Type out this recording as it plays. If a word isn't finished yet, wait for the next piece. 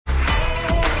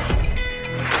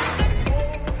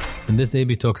In this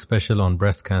AB Talk special on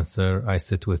breast cancer, I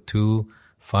sit with two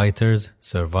fighters,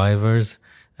 survivors,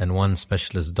 and one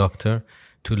specialist doctor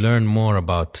to learn more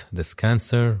about this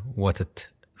cancer, what it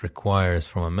requires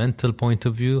from a mental point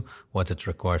of view, what it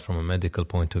requires from a medical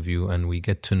point of view, and we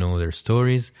get to know their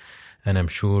stories, and I'm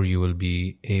sure you will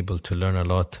be able to learn a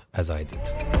lot as I did.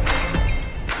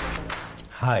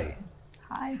 Hi.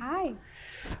 Hi.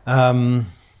 Hi.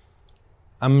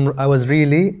 I was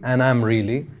really, and I'm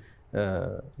really,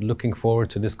 looking forward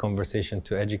to this conversation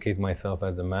to educate myself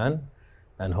as a man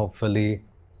and hopefully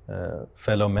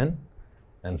fellow men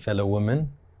and fellow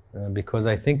women, because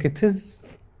I think it is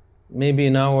maybe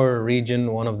in our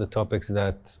region one of the topics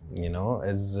that, you know,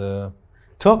 is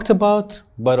talked about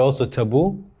but also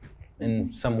taboo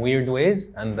in some weird ways,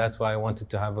 and that's why I wanted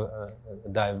to have a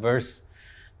diverse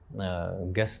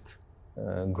guest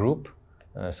group.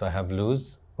 So I have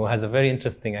Luz, who has a very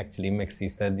interesting actually mix. You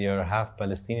said you're half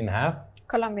Palestinian, half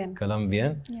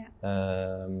Colombian.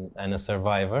 Yeah. And a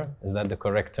survivor. Is that the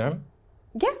correct term?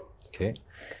 Yeah. Okay.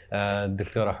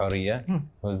 Dr. Horia,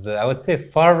 who's I would say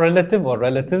far relative or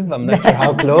relative. I'm not sure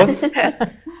how close,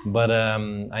 but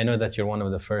I know that you're one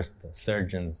of the first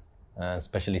surgeons,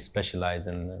 especially specialized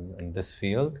in this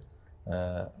field.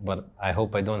 But I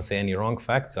hope I don't say any wrong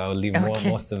facts, so I'll leave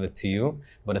most of it to you.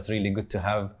 But it's really good to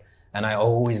have. And I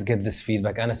always get this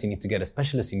feedback, Anas, you need to get a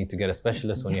specialist,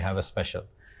 when you have a special.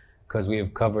 Because we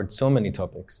have covered so many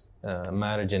topics,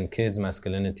 marriage and kids,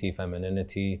 masculinity,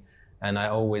 femininity. And I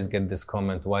always get this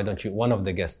comment, why don't you, one of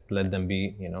the guests, let them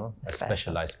be, you know, a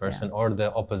specialized person or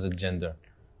the opposite gender,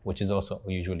 which is also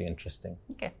usually interesting.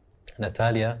 Okay.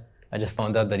 Natalia, I just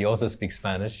found out that you also speak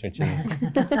Spanish, which is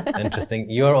interesting.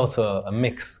 You're also a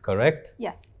mix, correct?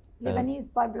 Yes.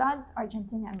 Lebanese by blood,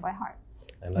 Argentinian by heart.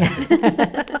 I like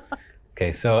it.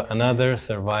 Okay, so another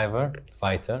survivor,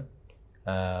 fighter,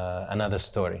 another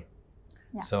story.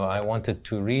 Yeah. So I wanted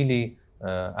to really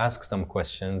ask some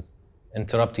questions,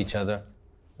 interrupt each other.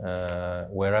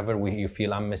 Wherever you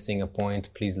feel I'm missing a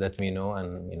point, please let me know,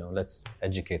 and let's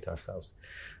educate ourselves.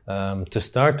 To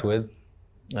start with,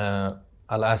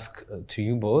 I'll ask to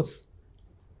you both,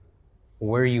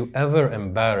 were you ever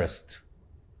embarrassed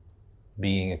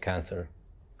being a cancer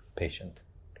patient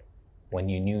when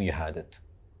you knew you had it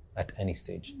at any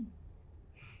stage?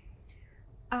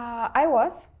 I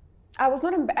was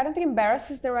not, I don't think embarrassed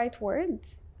is the right word,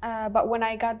 but when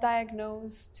I got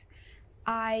diagnosed,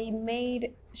 I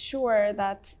made sure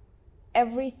that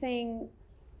everything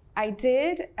I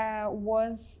did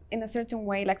was in a certain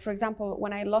way. Like, for example,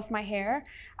 when I lost my hair,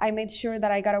 I made sure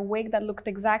that I got a wig that looked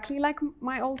exactly like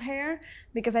my old hair,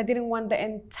 because I didn't want the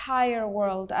entire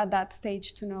world at that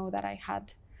stage to know that I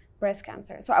had breast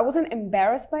cancer. So I wasn't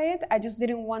embarrassed by it. I just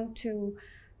didn't want to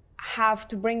have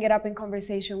to bring it up in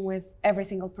conversation with every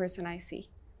single person I see.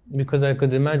 Because I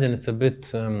could imagine it's a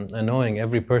bit annoying.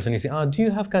 Every person you say, do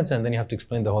you have cancer? And then you have to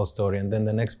explain the whole story. And then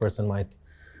the next person might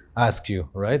ask you,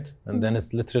 right? And then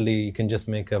it's literally, you can just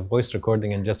make a voice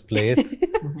recording and just play it.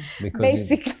 Because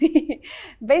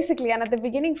basically, and at the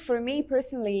beginning, for me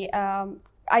personally,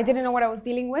 I didn't know what I was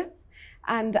dealing with.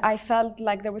 And I felt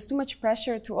like there was too much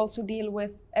pressure to also deal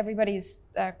with everybody's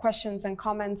questions and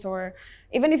comments, or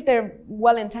even if they're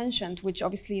well-intentioned, which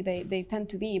obviously they tend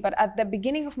to be. But at the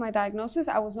beginning of my diagnosis,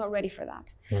 I was not ready for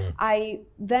that. I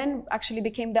then actually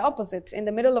became the opposite. In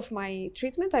the middle of my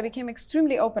treatment, I became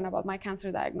extremely open about my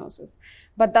cancer diagnosis.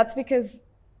 But that's because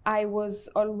I was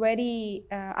already,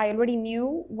 I already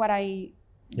knew what I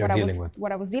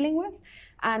was dealing with.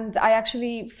 And I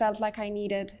actually felt like I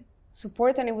needed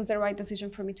support, and it was the right decision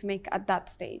for me to make at that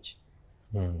stage.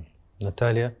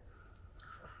 Natalia?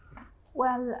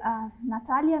 Well,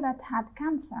 Natalia that had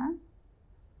cancer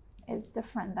is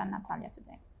different than Natalia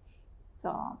today.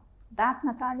 So that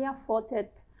Natalia fought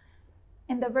it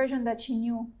in the version that she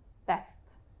knew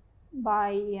best,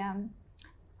 by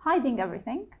hiding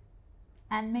everything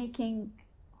and making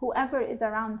whoever is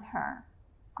around her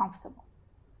comfortable.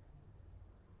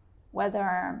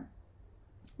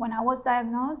 When I was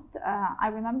diagnosed, I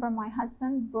remember my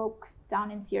husband broke down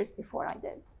in tears before I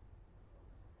did.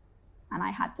 And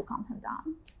I had to calm him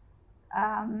down.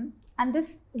 And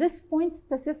this point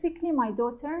specifically, my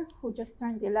daughter, who just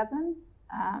turned 11,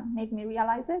 made me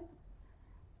realize it,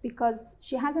 because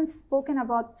she hasn't spoken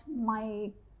about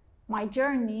my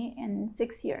journey in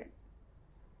 6 years.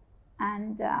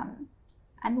 And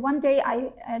one day,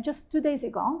 just 2 days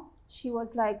ago, she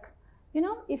was like,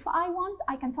 if I want,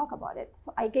 I can talk about it.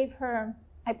 So I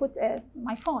put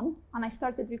my phone and I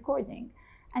started recording.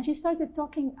 And she started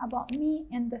talking about me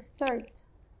in the third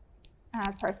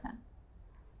person.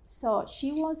 So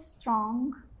she was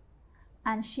strong,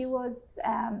 And she was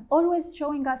always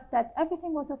showing us that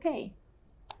everything was okay.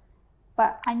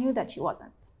 But I knew that she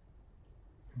wasn't.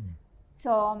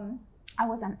 So I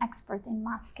was an expert in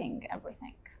masking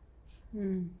everything.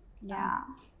 Yeah.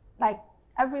 Like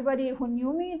everybody who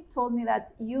knew me told me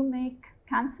that you make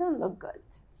cancer look good.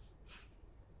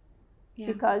 Yeah.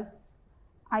 Because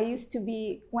I used to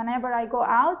be, whenever I go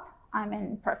out, I'm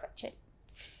in perfect shape.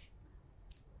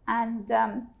 And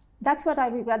that's what I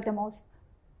regret the most.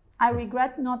 I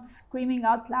regret not screaming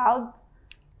out loud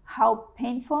how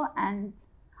painful and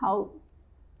how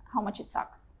much it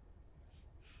sucks.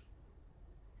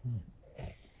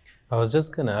 I was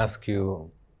just going to ask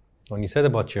you, when you said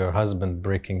about your husband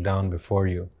breaking down before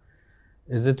you,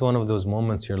 is it one of those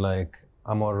moments you're like,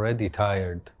 I'm already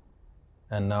tired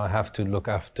and now I have to look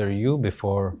after you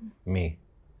before me?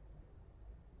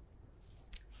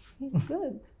 He's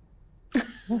good.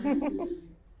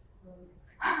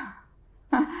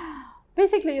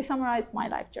 Basically, you summarized my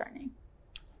life journey.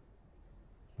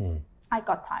 I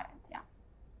got tired, yeah.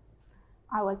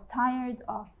 I was tired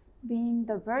of being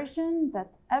the version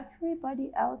that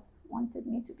everybody else wanted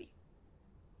me to be.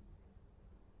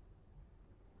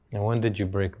 And when did you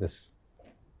break this?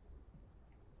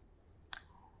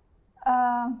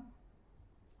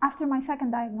 After my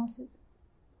second diagnosis.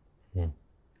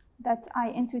 That I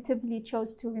intuitively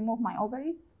chose to remove my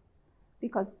ovaries,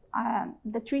 because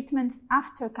the treatments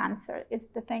after cancer is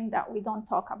the thing that we don't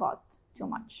talk about too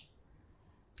much.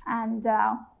 And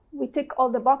we tick all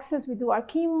the boxes, we do our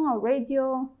chemo, our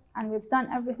radio, and we've done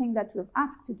everything that we've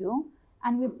asked to do,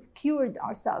 and we've cured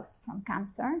ourselves from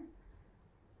cancer.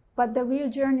 But the real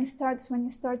journey starts when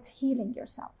you start healing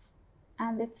yourself.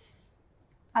 And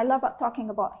I love talking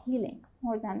about healing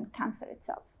more than cancer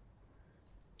itself,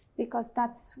 because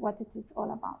that's what it is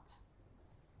all about.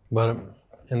 But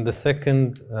in the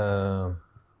second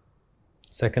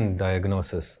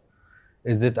diagnosis,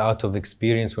 is it out of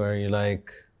experience where you're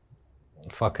like,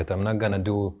 fuck it, I'm not gonna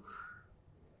do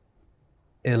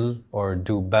ill or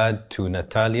do bad to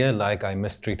Natalia like I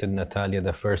mistreated Natalia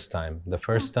the first time? The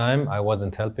first time I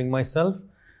wasn't helping myself.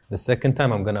 The second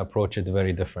time I'm gonna approach it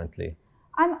very differently.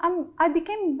 I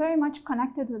became very much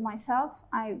connected with myself.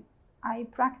 I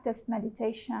practiced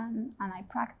meditation, and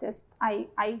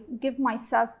I give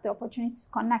myself the opportunity to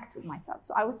connect with myself.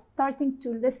 So I was starting to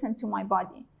listen to my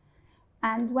body.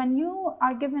 And when you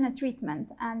are given a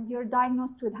treatment and you're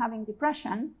diagnosed with having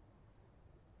depression,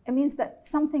 it means that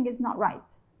something is not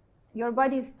right. Your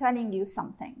body is telling you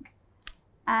something.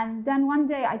 And then one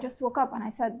day I just woke up and I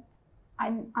said,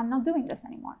 I'm not doing this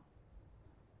anymore.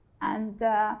 And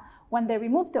when they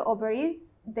removed the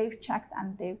ovaries, they've checked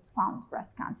and they've found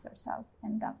breast cancer cells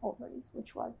in the ovaries,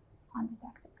 which was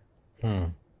undetected.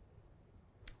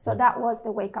 So that was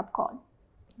the wake-up call.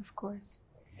 Of course.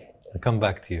 I'll come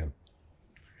back to you.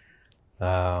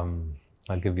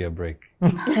 I'll give you a break.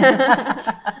 Much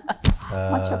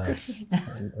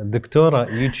appreciated.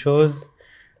 Doctora, you chose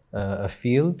a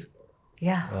field.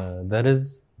 Yeah. That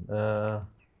is, I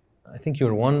think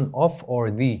you're one of or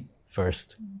the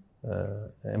first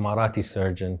Emirati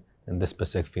surgeon in this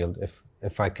specific field,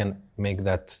 if I can make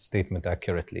that statement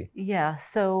accurately. Yeah,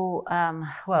 so,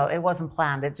 well, it wasn't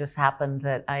planned. It just happened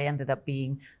that I ended up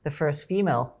being the first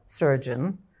female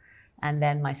surgeon. And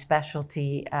then my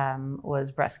specialty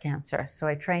was breast cancer. So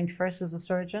I trained first as a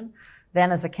surgeon,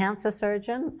 then as a cancer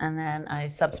surgeon, and then I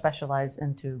subspecialized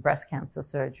into breast cancer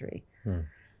surgery.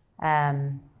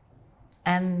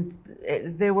 And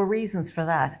there were reasons for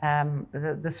that.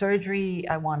 The surgery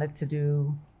I wanted to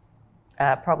do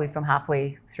probably from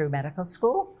halfway through medical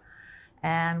school.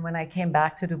 And when I came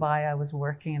back to Dubai, I was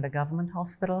working in a government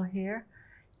hospital here.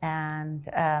 And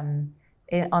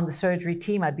on the surgery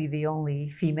team, I'd be the only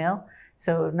female.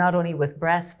 So not only with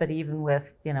breast, but even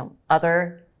with,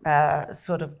 other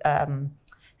sort of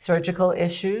surgical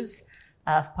issues,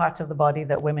 parts of the body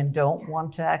that women don't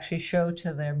want to actually show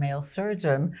to their male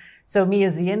surgeon. So me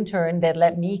as the intern, they'd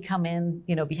let me come in,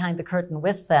 behind the curtain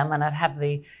with them, and I'd have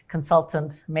the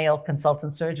male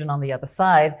consultant surgeon on the other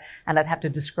side, and I'd have to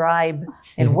describe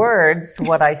in words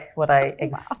what I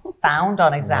found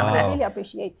on examining. I really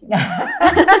appreciate you.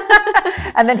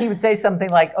 And then he would say something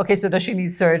like, okay, so does she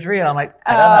need surgery? And I'm like,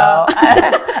 I don't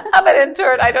know. I'm an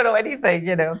intern. I don't know anything,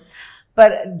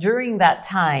 But during that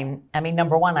time,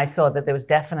 number one, I saw that there was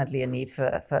definitely a need for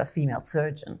a female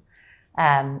surgeon.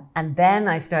 And then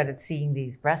I started seeing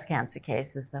these breast cancer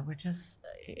cases that were just,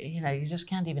 you just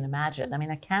can't even imagine.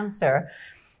 A cancer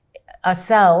are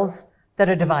cells that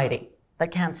are dividing,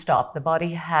 that can't stop. The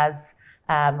body has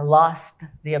lost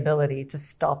the ability to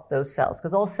stop those cells,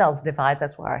 because all cells divide.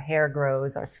 That's why our hair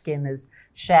grows, our skin is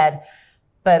shed.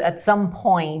 But at some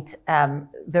point,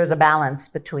 there's a balance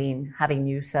between having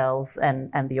new cells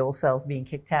and the old cells being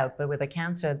kicked out. But with a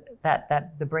cancer,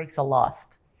 that the brakes are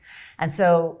lost. And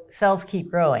so cells keep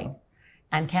growing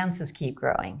and cancers keep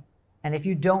growing. And if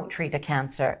you don't treat a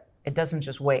cancer, it doesn't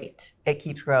just wait. It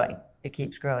keeps growing. It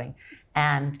keeps growing.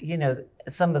 And, you know,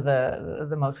 some of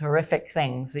the most horrific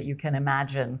things that you can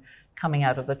imagine coming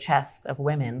out of the chest of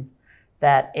women,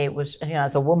 that it was, you know,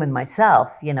 as a woman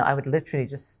myself, you know, I would literally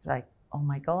just like, oh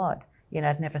my God, you know,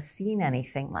 I'd never seen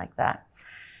anything like that.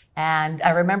 And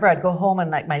I remember I'd go home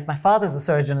and like my father's a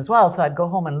surgeon as well. So I'd go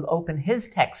home and open his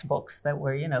textbooks that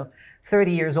were, you know,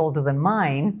 30 years older than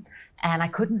mine. And I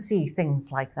couldn't see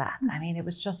things like that. I mean, it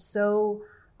was just so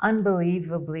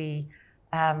unbelievably,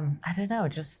 I don't know,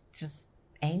 just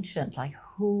ancient, like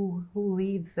who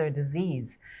leaves their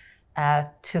disease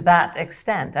to that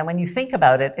extent. And when you think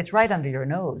about it, it's right under your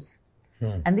nose.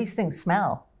 And these things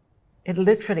smell. It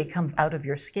literally comes out of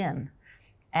your skin.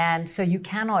 And so you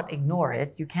cannot ignore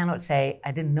it. You cannot say,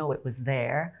 I didn't know it was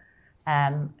there.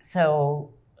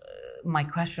 So my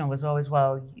question was always,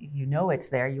 well, you know it's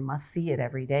there. You must see it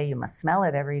every day. You must smell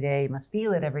it every day. You must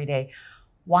feel it every day.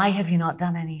 Why have you not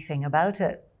done anything about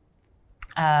it?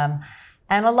 And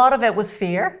a lot of it was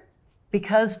fear,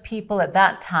 because people at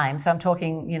that time, so I'm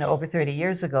talking, you know, over 30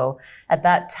 years ago, at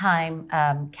that time,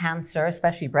 cancer,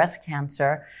 especially breast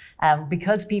cancer,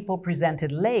 because people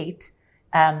presented late,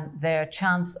 their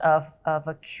chance of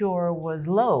a cure was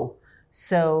low.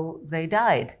 So they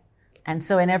died. And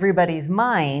so in everybody's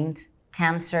mind,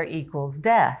 cancer equals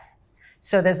death.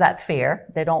 So there's that fear.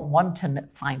 They don't want to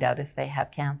find out if they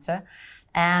have cancer.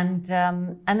 And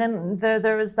then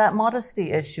there is that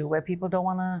modesty issue where people don't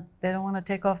want to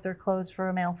take off their clothes for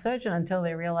a male surgeon until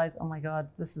they realize, oh my God,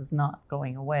 this is not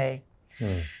going away.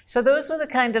 So those were the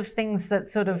kind of things that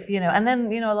sort of, you know, and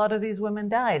then, you know, a lot of these women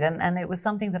died, and it was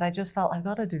something that I just felt, I've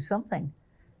got to do something.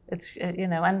 It's, you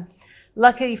know, and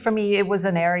luckily for me, it was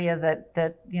an area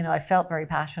that, you know, I felt very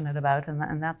passionate about.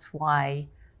 And that's why,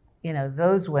 you know,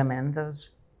 those women, those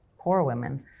poor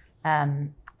women,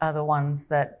 are the ones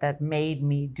that made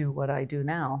me do what I do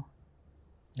now.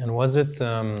 And was it,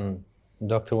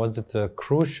 Doctor, was it a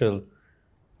crucial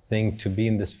thing to be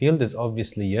in this field? It's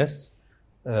obviously yes,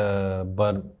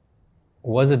 but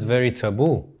was it very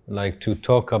taboo, like to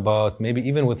talk about, maybe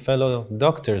even with fellow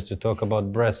doctors, to talk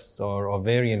about breasts or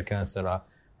ovarian cancer?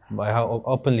 By how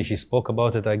openly she spoke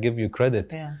about it, I give you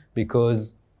credit,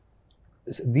 because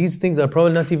these things are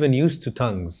probably not even used to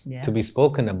tongues to be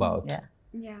spoken about.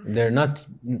 They're not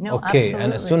okay. Absolutely.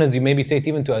 And as soon as you maybe say it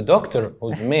even to a doctor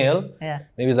who's male,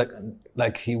 maybe it's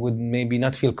like he would maybe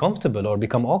not feel comfortable or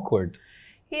become awkward.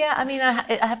 Yeah, I mean,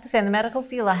 I have to say, in the medical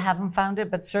field, I haven't found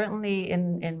it, but certainly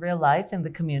in real life, in the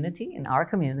community, in our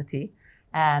community,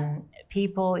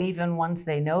 people, even once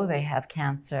they know they have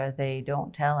cancer, they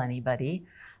don't tell anybody.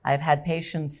 I've had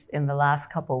patients in the last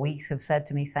couple of weeks who've said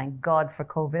to me, thank God for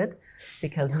COVID,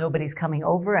 because nobody's coming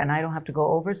over and I don't have to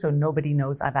go over, so nobody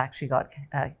knows I've actually got,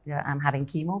 I'm having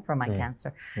chemo for my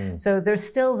cancer. So there's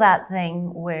still that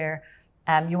thing where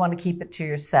you want to keep it to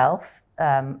yourself.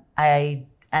 And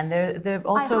they're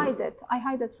also... I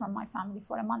hide it from my family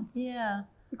for a month. Yeah.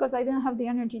 Because I didn't have the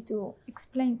energy to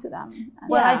explain to them.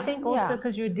 Well, I think also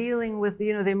because you're dealing with,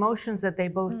 you know, the emotions that they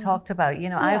both talked about. You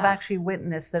know, I've actually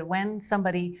witnessed that when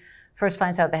somebody first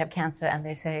finds out they have cancer and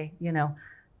they say, you know,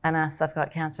 Anas, I've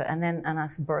got cancer, and then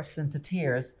Anas bursts into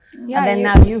tears. Yeah, and then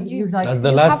now you like... That's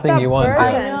the last thing you want.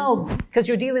 I know, because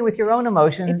you're dealing with your own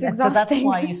emotions. It's and so exhausting. that's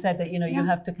why you said that, you know, you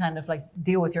have to kind of like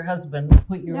deal with your husband,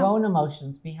 put your own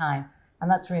emotions behind. And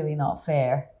that's really not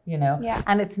fair, you know?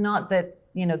 And it's not that,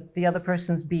 you know, the other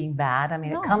person's being bad. I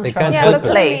mean, it comes from a good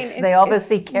place. They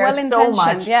obviously care so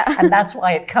much. And that's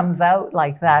why it comes out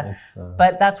like that.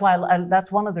 But that's why,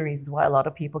 that's one of the reasons why a lot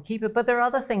of people keep it. But there are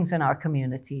other things in our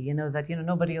community, you know, that, you know,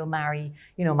 nobody will marry,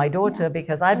 you know, my daughter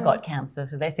because I've got cancer.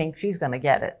 So they think she's going to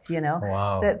get it, you know?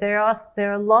 There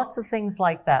are lots of things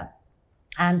like that.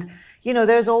 And, you know,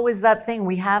 there's always that thing.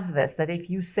 We have this, that if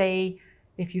you say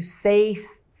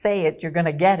it, you're going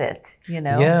to get it, you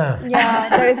know?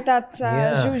 There is that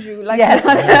juju. Like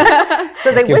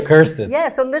so they whisper. Curse it. Yeah,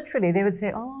 so literally they would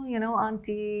say, oh, you know,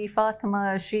 Auntie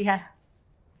Fatima, she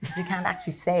can't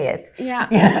actually say it.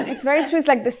 It's very true. It's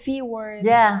like the C word.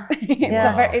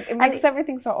 It makes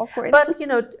everything so awkward. But, you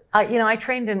know, I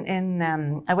trained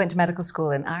I went to medical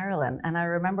school in Ireland, and I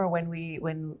remember when we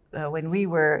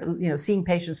were, you know, seeing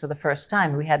patients for the first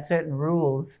time, we had certain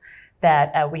rules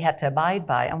that we had to abide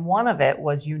by. And one of it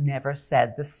was you never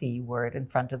said the C word in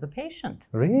front of the patient.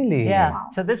 Really? Yeah. Wow.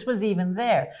 So this was even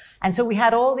there. And so we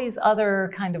had all these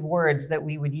other kind of words that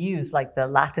we would use, like the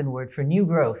Latin word for new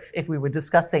growth, if we were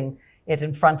discussing, it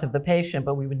in front of the patient,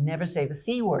 but we would never say the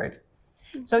C word.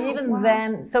 So even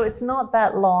then, so it's not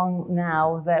that long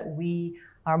now that we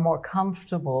are more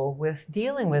comfortable with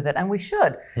dealing with it, and we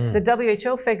should. The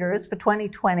WHO figures for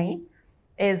 2020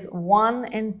 is 1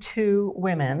 in 2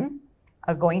 women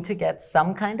are going to get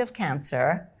some kind of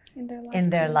cancer in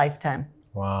their lifetime.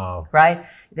 Wow. Right?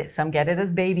 Some get it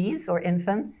as babies or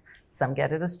infants, some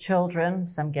get it as children,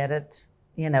 some get it,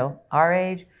 our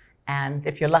age, and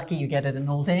if you're lucky, you get it in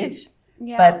old age.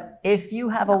 Yeah. But if you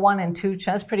have a 1 in 2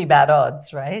 chance, pretty bad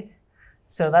odds, right?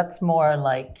 So that's more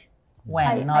like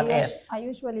when, not if. I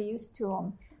usually used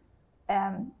to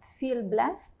feel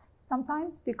blessed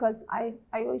sometimes, because I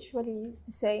usually used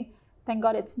to say, thank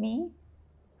God it's me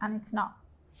and it's not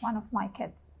one of my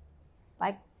kids.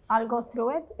 Like, I'll go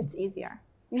through it, it's easier.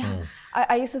 Yeah.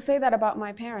 I used to say that about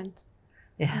my parents.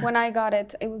 Yeah. When I got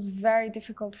it, it was very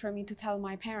difficult for me to tell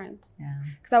my parents. Yeah.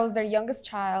 Because I was their youngest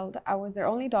child. I was their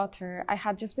only daughter. I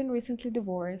had just been recently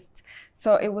divorced.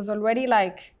 So it was already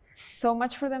like so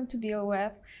much for them to deal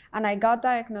with. And I got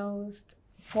diagnosed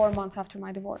 4 months after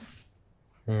my divorce.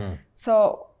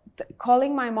 So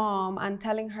calling my mom and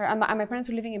telling her, and my parents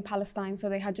were living in Palestine, so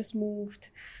they had just moved.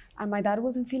 And my dad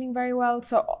wasn't feeling very well.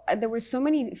 So there were so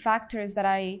many factors that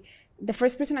the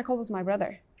first person I called was my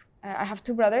brother. I have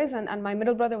 2 brothers, and my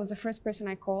middle brother was the first person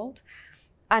I called.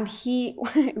 And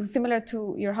it was similar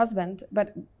to your husband,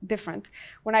 but different.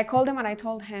 When I called him and I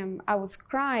told him I was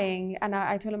crying, and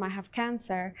I told him I have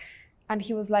cancer, and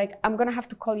he was like, I'm gonna have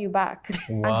to call you back.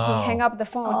 Wow. And he hung up the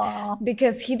phone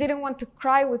because he didn't want to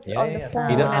cry on the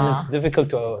phone. And it's difficult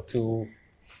to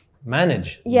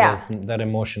manage that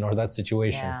emotion or that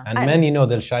situation. Yeah. And men,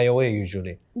 they'll shy away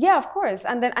usually. Yeah, of course.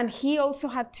 And he also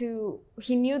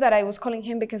he knew that I was calling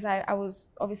him because I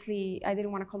was obviously, I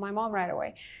didn't want to call my mom right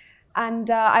away. And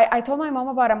I told my mom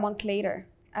about a month later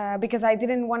because I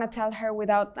didn't want to tell her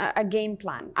without a game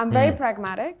plan. I'm very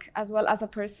pragmatic as well as a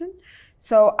person.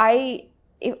 So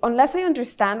unless I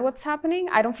understand what's happening,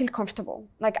 I don't feel comfortable.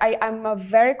 Like I'm a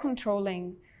very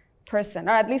controlling person,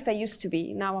 or at least I used to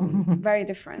be. Now I'm very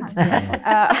different.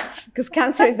 Because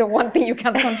cancer is the one thing you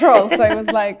can't control. So it was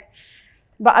like,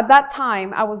 but at that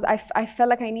time I felt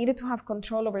like I needed to have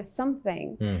control over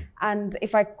something. And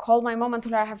if I called my mom and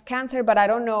told her I have cancer, but I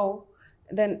don't know,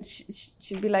 then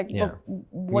she'd be like, but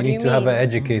what do you mean? You need to have an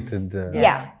educated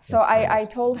So I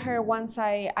told her once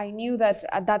I knew that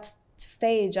at that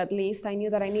stage, at least, I knew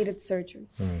that I needed surgery.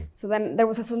 So then there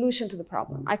was a solution to the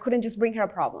problem. I couldn't just bring her a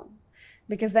problem,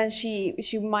 because then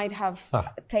she might have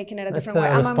taken it a different way.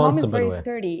 And my mom is very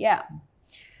sturdy,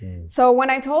 So when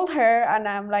I told her, and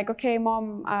I'm like, okay, Mom,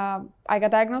 I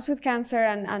got diagnosed with cancer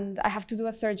and I have to do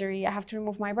a surgery. I have to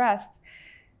remove my breast.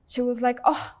 She was like,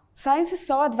 oh, science is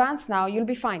so advanced now,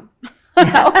 you'll be fine.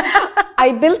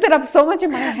 I built it up so much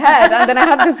in my head, and then I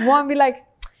had this one be like,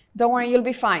 don't worry, you'll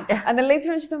be fine. And then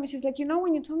later on she told me, she's like,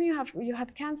 when you told me you had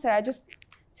cancer,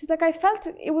 she's like, I felt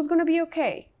it was gonna be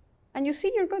okay. And you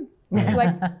see, you're good. I was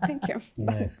like, thank you.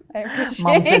 Nice. I appreciate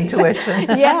Mom's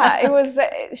intuition. Yeah, it was,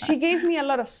 she gave me a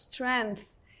lot of strength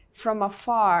from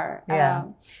afar.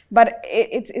 But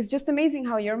it's just amazing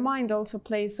how your mind also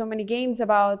plays so many games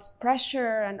about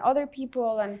pressure and other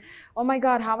people and, oh my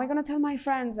God, how am I going to tell my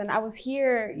friends? And I was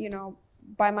here,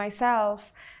 by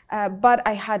myself. But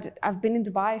I've been in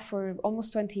Dubai for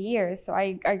almost 20 years. So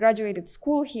I graduated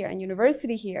school here and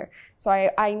university here. So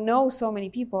I know so many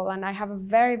people, and I have a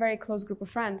very, very close group of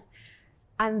friends.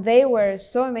 And they were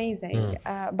so amazing.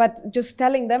 But just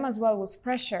telling them as well was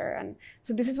pressure. And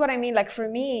so this is what I mean. Like for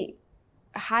me,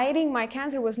 hiding my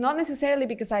cancer was not necessarily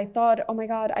because I thought, oh my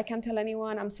God, I can't tell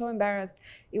anyone, I'm so embarrassed.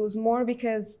 It was more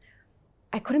because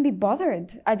I couldn't be bothered.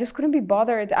 I just couldn't be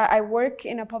bothered. I work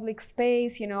in a public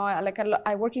space,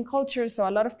 I work in culture, so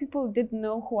a lot of people didn't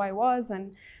know who I was,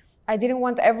 and I didn't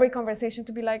want every conversation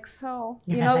to be like, so,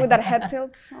 with that head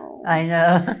tilt, so. I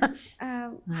know.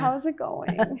 How's it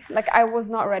going? Like, I was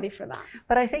not ready for that.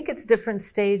 But I think it's different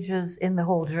stages in the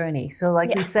whole journey. So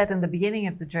like you said in the beginning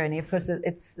of the journey, of course,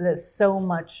 there's so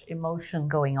much emotion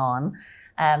going on.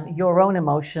 Your own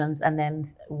emotions, and then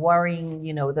worrying,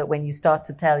 that when you start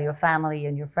to tell your family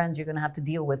and your friends, you're going to have to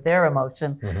deal with their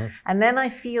emotion. And then I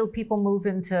feel people move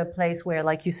into a place where,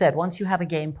 like you said, once you have a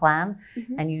game plan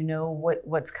and you know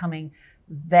what's coming,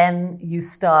 then you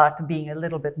start being a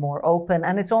little bit more open.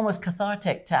 And it's almost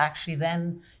cathartic to actually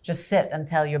then just sit and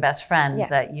tell your best friend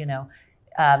that,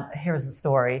 here's the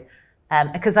story.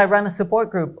 Because I run a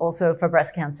support group also for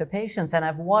breast cancer patients, and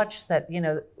I've watched that,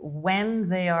 when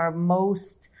they are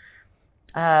most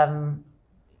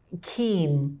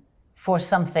keen for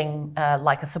something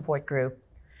like a support group,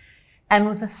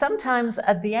 and sometimes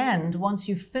at the end, once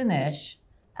you finish,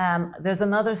 There's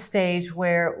another stage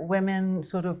where women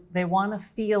they want to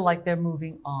feel like they're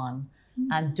moving on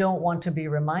and don't want to be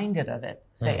reminded of it,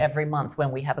 say every month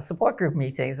when we have a support group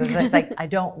meeting. So it's like, I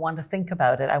don't want to think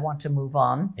about it. I want to move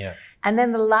on. Yeah. And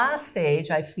then the last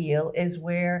stage, I feel, is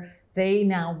where they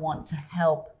now want to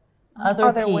help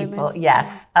other people. Women.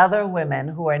 Yes, other women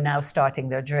who are now starting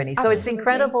their journey. So it's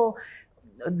incredible,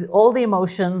 all the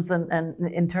emotions and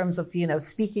in terms of,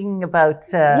 speaking about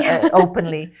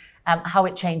openly, how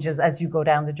it changes as you go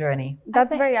down the journey.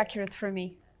 That's very accurate for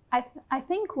me. I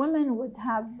think women would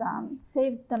have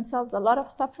saved themselves a lot of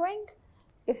suffering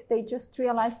if they just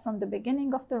realized from the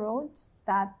beginning of the road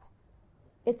that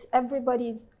it's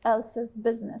everybody else's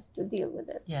business to deal with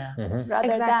it. Yeah.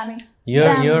 Rather than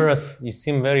You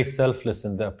seem very selfless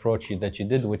in the approach that you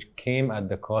did, which came at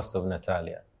the cost of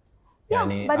Natalia. Yeah,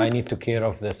 but I need to care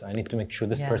of this. I need to make sure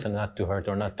this person not too hurt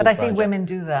or not too But I fragile. think women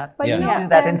do that. But Yeah. you know, do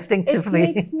that instinctively.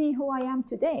 It makes me who I am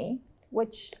today,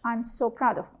 which I'm so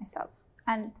proud of myself.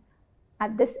 And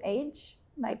at this age,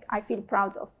 like, I feel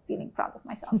proud of feeling proud of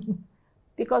myself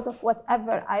because of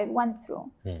whatever I went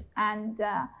through. And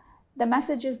the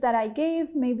messages that I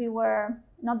gave maybe were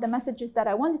not the messages that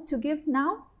I wanted to give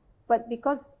now, but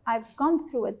because I've gone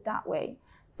through it that way.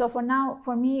 So for now,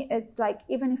 for me, it's like,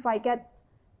 even if I get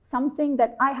something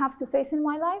that I have to face in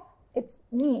my life, it's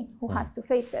me who has to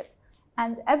face it.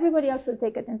 And everybody else will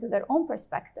take it into their own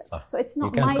perspective. So it's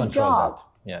not my job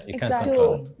you can't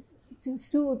control it. to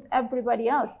soothe everybody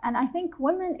else. And I think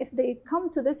women, if they come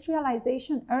to this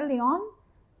realization early on,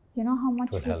 you know how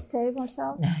much we save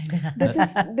ourselves?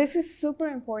 This is super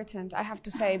important, I have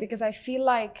to say, because I feel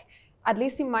like, at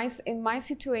least in my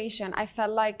situation, I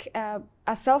felt like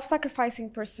a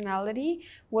self-sacrificing personality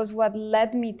was what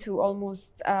led me to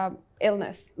almost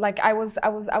illness. Like I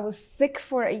was sick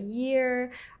for a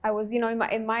year. I was,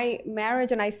 in my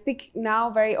marriage, and I speak now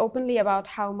very openly about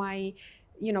how my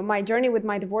journey with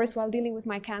my divorce while dealing with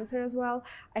my cancer as well.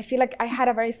 I feel like I had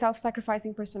a very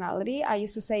self-sacrificing personality. I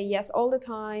used to say yes all the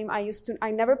time.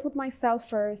 I never put myself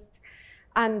first,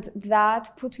 and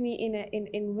that put me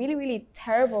in really, really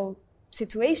terrible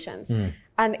situations.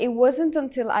 And it wasn't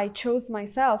until I chose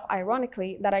myself,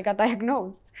 ironically, that I got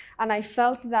diagnosed. And I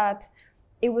felt that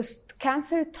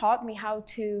cancer taught me how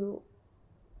to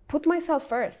put myself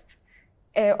first.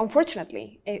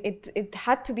 Unfortunately, it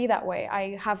had to be that way.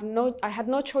 I had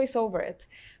no choice over it.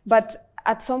 But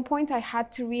at some point I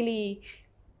had to really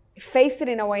face it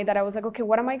in a way that I was like, okay,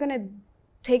 what am I going to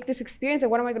take this experience and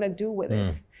what am I going to do with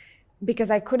it? Because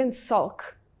I couldn't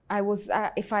sulk. It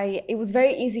was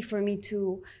very easy for me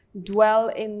to dwell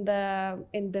in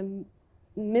the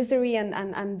misery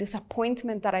and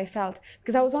disappointment that I felt,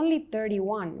 because I was only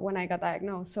 31 when I got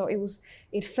diagnosed. So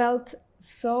it felt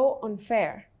so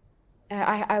unfair.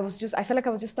 I felt like I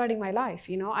was just starting my life.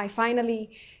 I finally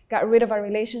got rid of a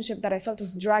relationship that I felt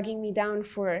was dragging me down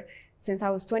since I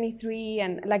was 23,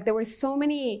 and like there were so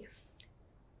many.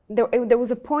 There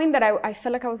was a point that I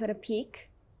felt like I was at a peak.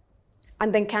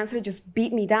 And then cancer just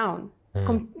beat me down.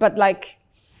 But like,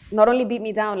 not only beat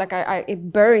me down, like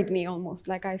it buried me almost.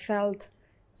 Like I felt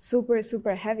super,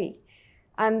 super heavy.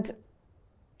 And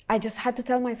I just had to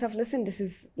tell myself, listen, this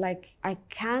is like, I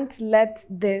can't let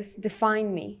this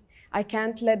define me. I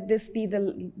can't let this be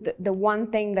the one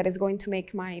thing that is going to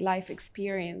make my life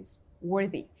experience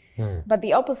worthy. But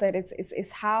the opposite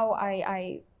is how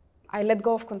I let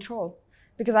go of control.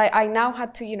 Because I now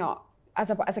had to, as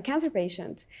a cancer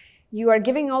patient, you are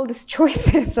giving all these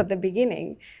choices at the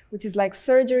beginning, which is like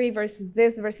surgery versus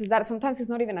this versus that. Sometimes it's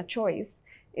not even a choice.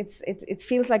 It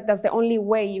feels like that's the only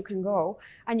way you can go.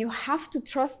 And you have to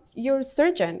trust your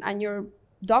surgeon and your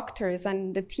doctors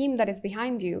and the team that is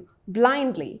behind you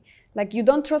blindly. Like, you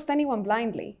don't trust anyone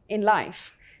blindly in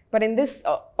life. But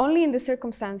only in this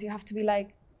circumstance, you have to be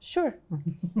like, sure,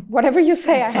 whatever you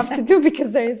say, I have to do,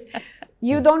 because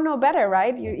you don't know better,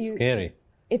 right? It's scary.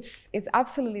 It's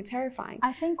absolutely terrifying.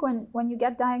 I think when you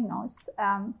get diagnosed,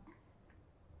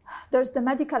 there's the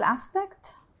medical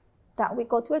aspect that we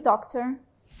go to a doctor,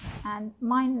 and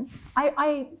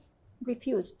I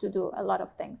refuse to do a lot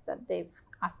of things that they've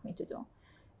asked me to do,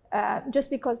 just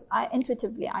because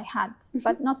intuitively I had,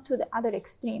 but not to the other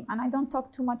extreme. And I don't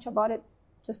talk too much about it,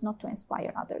 just not to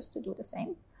inspire others to do the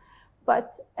same.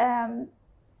 But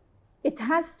it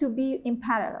has to be in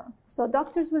parallel. So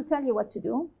doctors will tell you what to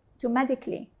do, to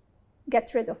medically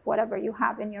get rid of whatever you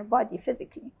have in your body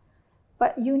physically.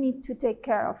 But you need to take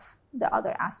care of the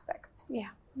other aspect. Yeah.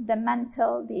 The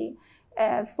mental,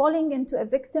 falling into a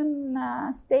victim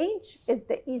stage is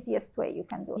the easiest way you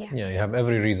can do it. Yeah, you have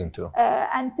every reason to.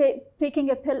 And taking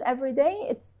a pill every day,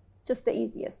 it's just the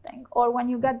easiest thing. Or when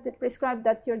you get prescribed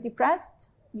that you're depressed,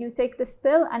 you take this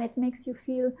pill and it makes you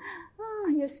feel,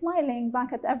 you're smiling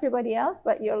back at everybody else,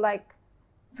 but you're like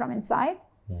from inside.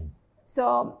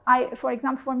 So for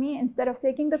example, for me, instead of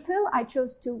taking the pill, I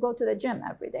chose to go to the gym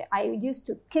every day. I used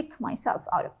to kick myself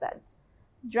out of bed,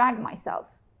 drag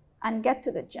myself, and get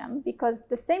to the gym, because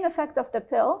the same effect of the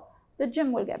pill, the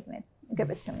gym will give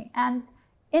it to me. And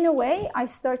in a way, I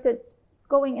started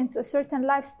going into a certain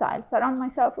lifestyle, surround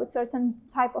myself with certain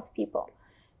type of people.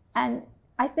 And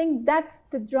I think that's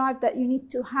the drive that you need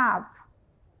to have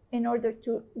in order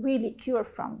to really cure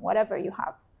from whatever you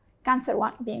have, cancer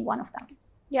being one of them.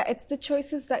 Yeah, it's the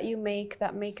choices that you make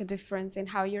that make a difference in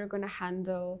how you're going to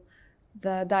handle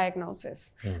the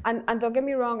diagnosis. And don't get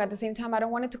me wrong, at the same time, I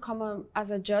don't want it to come as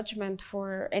a judgment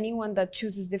for anyone that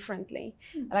chooses differently.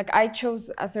 Like, I chose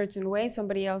a certain way,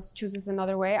 somebody else chooses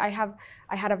another way. I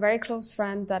had a very close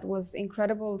friend that was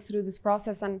incredible through this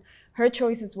process, and her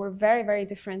choices were very, very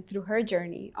different through her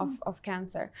journey of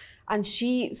cancer. And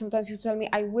she sometimes used to tell me,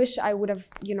 I wish I would have,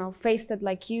 faced it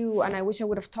like you, and I wish I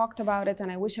would have talked about it, and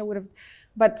I wish I would have,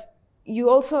 but you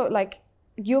also, like,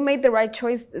 you made the right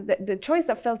choice, the choice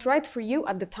that felt right for you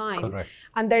at the time. Correct.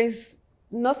 And there is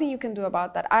nothing you can do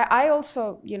about that. I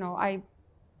also, I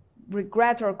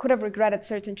regret, or could have regretted,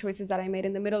 certain choices that I made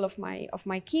in the middle of my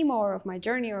chemo, or of my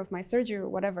journey, or of my surgery, or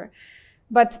whatever.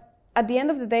 But at the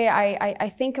end of the day, I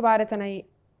think about it, and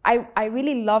I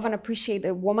really love and appreciate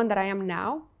the woman that I am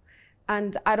now.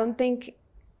 And I don't think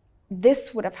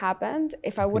this would have happened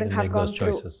if I wouldn't have gone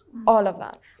through all of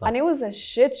that. And it was a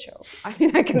shit show. I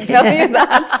mean, I can tell you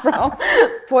that from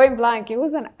point blank. It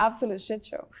was an absolute shit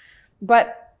show.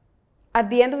 But at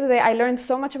the end of the day, I learned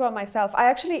so much about myself. I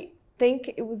actually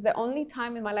think it was the only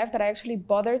time in my life that I actually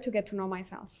bothered to get to know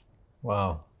myself.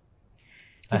 Wow.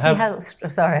 Do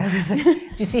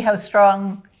you see how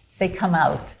strong they come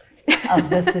out of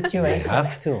this situation? You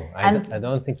have to. I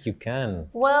don't think you can.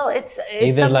 Well, it's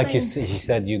either, like you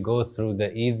said, you go through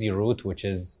the easy route, which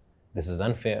is, this is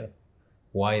unfair.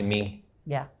 Why me?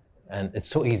 Yeah. And it's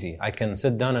so easy. I can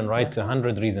sit down and write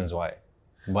 100 reasons why.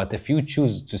 But if you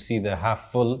choose to see the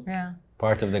half full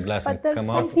part of the glass and come out. But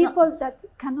there's some people that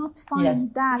cannot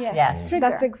find that trigger.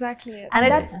 That's exactly it.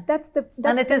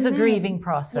 And it is a grieving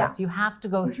process. You have to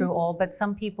go through all, but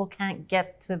some people can't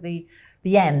get to the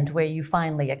end where you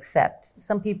finally accept.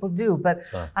 Some people do,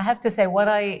 but I have to say, what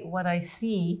I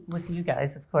see with you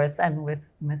guys, of course, and with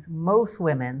most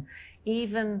women,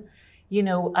 even,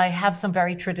 I have some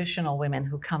very traditional women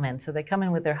who come in. So they come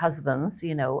in with their husbands,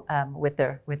 with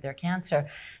their cancer,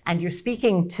 and you're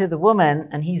speaking to the woman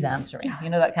and he's answering,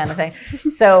 that kind of thing.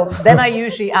 So then I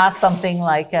usually ask something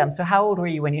like, so how old were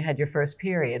you when you had your first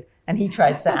period? And he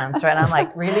tries to answer, and I'm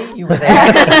like, really? You were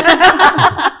there?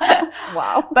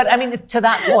 Wow. But I mean, to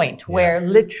that point where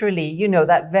literally,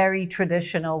 that very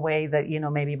traditional way that,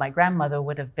 maybe my grandmother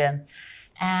would have been.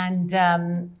 And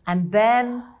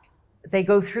then they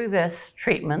go through this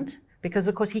treatment because,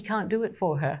 of course, he can't do it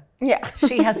for her. Yeah.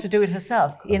 She has to do it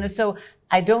herself. So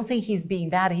I don't think he's being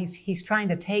bad. He's trying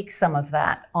to take some of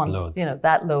that on,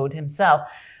 that load himself.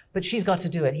 But she's got to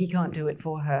do it. He can't do it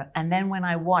for her. And then when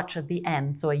I watch at the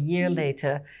end, so a year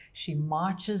later, she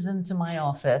marches into my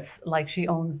office like she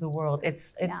owns the world.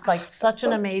 It's like such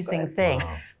an amazing thing.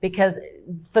 Because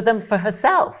for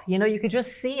herself, you could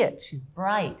just see it. She's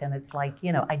bright, and it's like,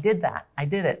 I did that. I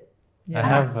did it. I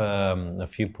have a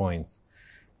few points.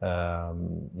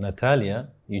 Natalia,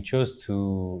 you chose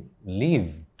to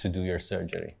leave to do your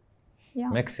surgery. Yeah.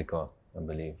 Mexico, I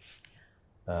believe.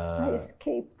 I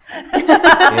escaped.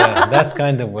 Yeah, that's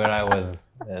kind of where I was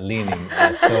leaning.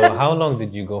 So how long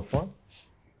did you go for?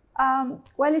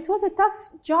 Well, it was a tough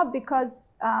job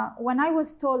because when I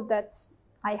was told that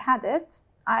I had it,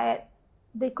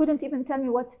 they couldn't even tell me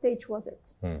what stage was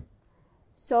it.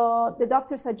 So the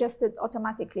doctor suggested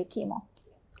automatically chemo.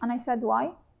 And I said,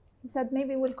 why? He said,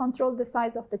 maybe we'll control the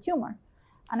size of the tumor.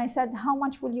 And I said, how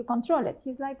much will you control it?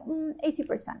 He's like,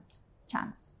 80%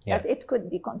 chance that it could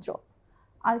be controlled.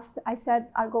 I said,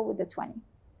 I'll go with the 20.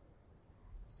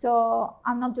 So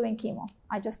I'm not doing chemo.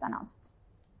 I just announced.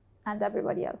 And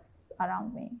everybody else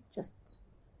around me just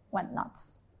went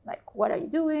nuts. Like, what are you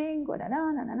doing?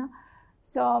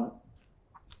 So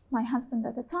my husband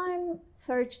at the time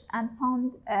searched and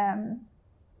found an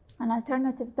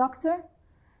alternative doctor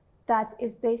that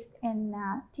is based in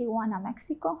Tijuana,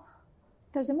 Mexico.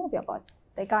 There's a movie about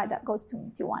the guy that goes to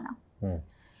Tijuana.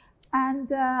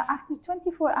 And after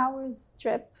 24 hours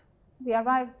trip, we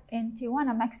arrived in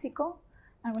Tijuana, Mexico,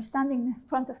 and we're standing in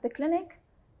front of the clinic,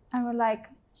 and we're like,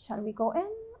 shall we go in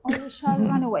or we shall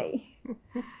run away?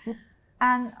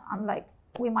 And I'm like,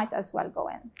 we might as well go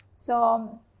in.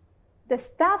 So the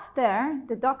staff there,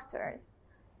 the doctors,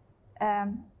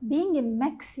 being in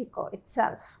Mexico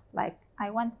itself, like I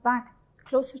went back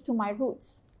closer to my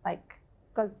roots, like,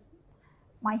 because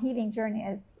my healing journey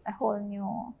is a whole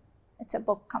new, it's a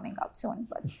book coming up soon,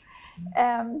 but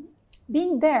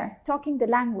being there, talking the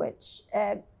language,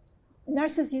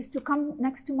 nurses used to come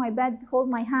next to my bed, hold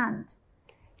my hand.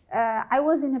 I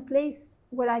was in a place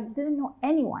where I didn't know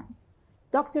anyone.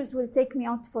 Doctors will take me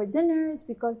out for dinners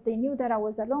because they knew that I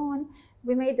was alone.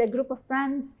 We made a group of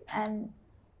friends, and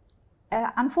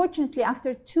unfortunately,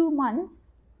 after 2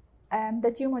 months,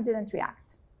 the tumor didn't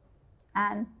react.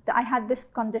 And I had this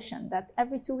condition that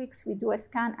every 2 weeks we do a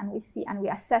scan and we see and we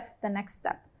assess the next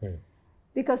step.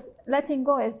 Because letting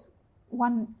go is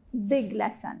one big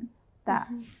lesson that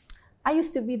I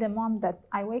used to be the mom that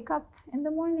I wake up in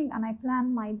the morning and I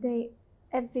plan my day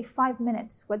every 5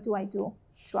 minutes. What do I do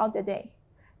throughout the day?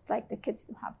 It's like the kids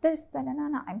to have this,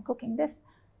 I'm cooking this,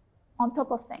 on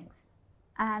top of things.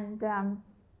 And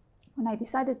when I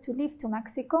decided to leave to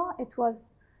Mexico, it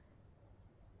was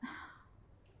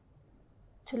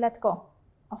to let go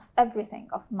of everything,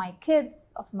 of my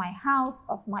kids, of my house,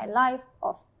 of my life,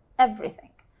 of everything.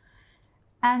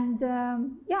 And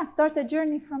start a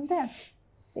journey from there,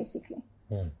 basically.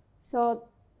 So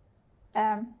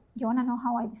you want to know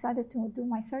how I decided to do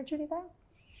my surgery there?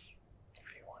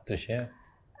 If you want to share.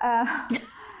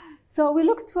 So we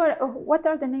looked for what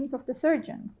are the names of the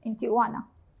surgeons in Tijuana.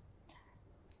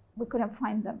 We couldn't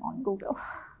find them on Google.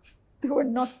 They were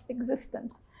not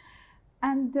existent.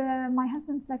 And my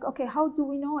husband's like, okay, how do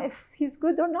we know if he's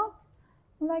good or not?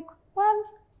 I'm like, well,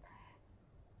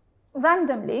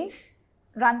 randomly,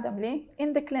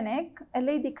 in the clinic, a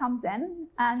lady comes in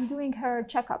and doing her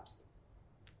checkups.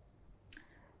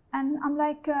 And I'm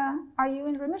like, are you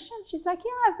in remission? She's like,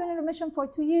 yeah, I've been in remission for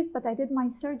 2 years, but I did my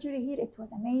surgery here. It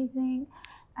was amazing.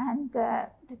 And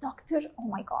the doctor, oh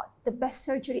my God, the best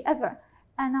surgery ever.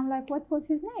 And I'm like, what was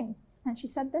his name? And she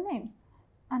said the name.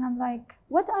 And I'm like,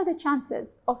 what are the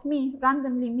chances of me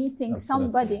randomly meeting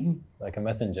somebody? Like a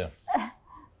messenger.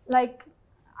 Like,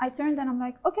 I turned and I'm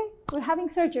like, okay, we're having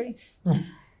surgery.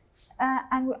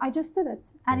 And I just did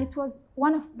it. And it was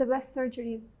one of the best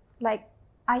surgeries. Like,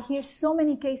 I hear so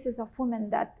many cases of women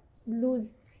that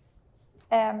lose,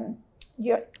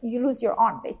 you lose your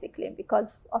arm basically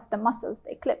because of the muscles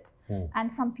they clip.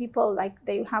 And some people, like,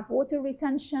 they have water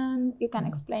retention. You can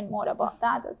explain more about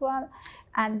that as well.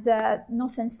 And no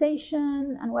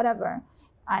sensation and whatever.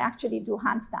 I actually do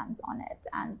handstands on it.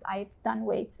 And I've done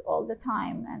weights all the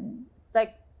time and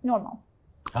like normal.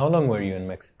 How long were you in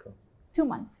Mexico? 2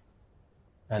 months.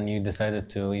 And you decided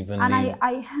to even and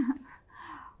leave?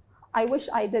 I wish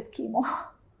I did chemo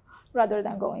rather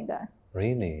than going there.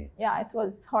 Really? Yeah, it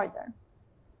was harder.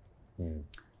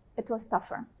 It was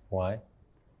tougher. Why?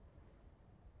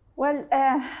 Well,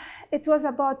 it was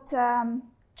about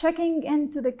checking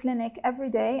into the clinic every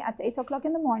day at 8 o'clock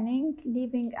in the morning,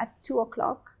 leaving at 2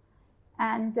 o'clock.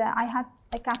 And I had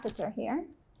a catheter here.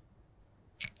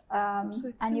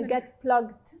 And you get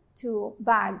plugged to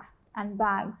bags and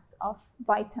bags of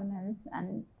vitamins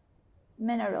and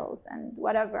minerals and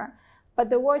whatever. But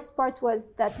the worst part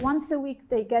was that once a week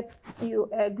they get you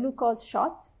a glucose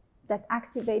shot that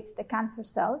activates the cancer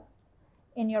cells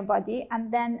in your body.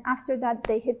 And then after that,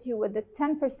 they hit you with the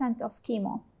 10% of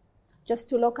chemo just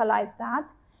to localize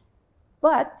that.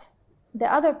 But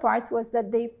the other part was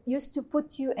that they used to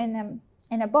put you in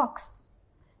a box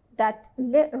that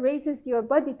raises your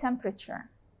body temperature,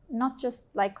 not just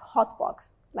like hot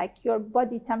box, like your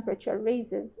body temperature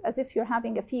raises as if you're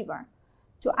having a fever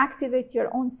to activate your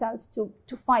own cells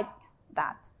to fight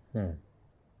that.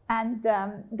 And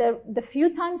the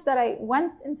few times that I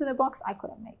went into the box, I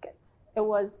couldn't make it. It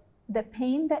was the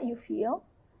pain that you feel,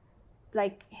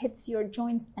 like hits your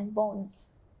joints and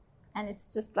bones. And it's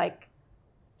just like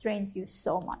drains you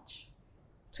so much.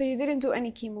 So you didn't do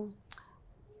any chemo?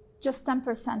 Just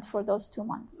 10% for those 2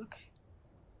 months. Okay.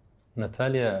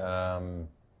 Natalia,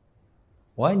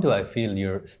 why do I feel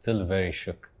you're still very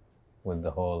shook with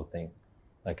the whole thing?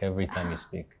 Like every time you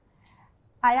speak.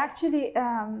 I actually,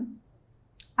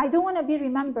 I don't want to be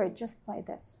remembered just by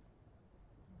this.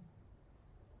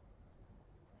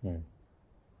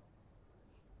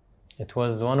 It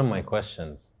was one of my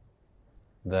questions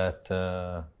that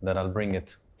I'll bring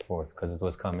it forth because it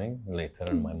was coming later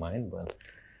in my mind. But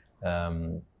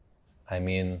I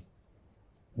mean,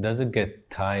 does it get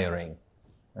tiring?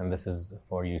 And this is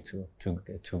for you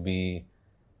to be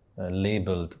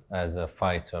labeled as a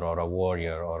fighter or a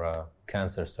warrior or a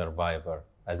cancer survivor,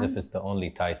 as if it's the only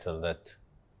title that.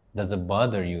 Does it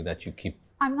bother you that you keep?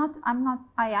 I'm not,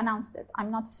 I announced it.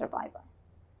 I'm not a survivor.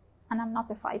 And I'm not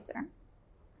a fighter.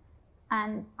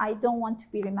 and I don't want to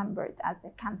be remembered as a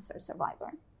cancer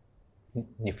survivor.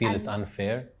 You feel it's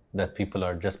unfair that people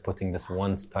are just putting this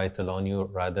one title on you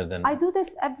rather than... I do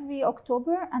this every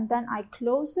October, and then I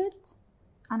close it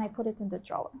and I put it in the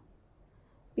drawer.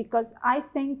 Because I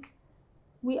think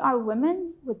we are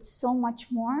women with so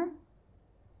much more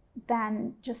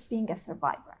than just being a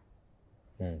survivor.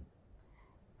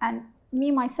 And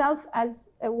me, myself,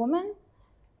 as a woman,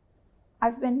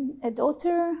 I've been a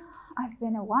daughter, I've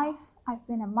been a wife, I've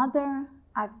been a mother,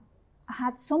 I've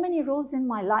had so many roles in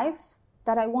my life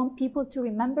that I want people to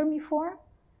remember me for,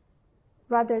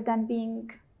 rather than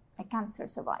being a cancer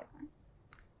survivor.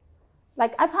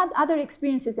 Like, I've had other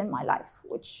experiences in my life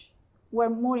which were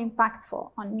more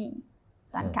impactful on me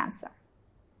than cancer.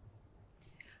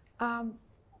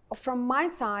 From my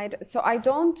side, so I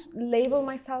don't label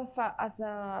myself as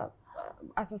a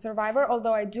survivor,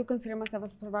 although I do consider myself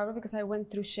as a survivor because I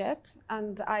went through shit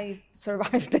and I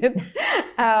survived it.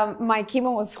 My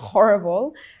chemo was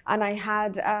horrible, and I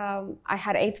had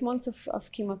 8 months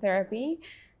of chemotherapy,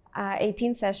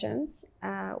 18 sessions,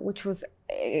 which was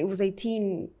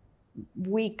 18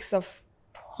 weeks of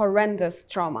horrendous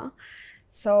trauma.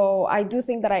 So I do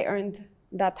think that I earned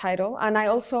that title, and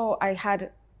I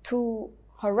had 2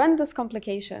 horrendous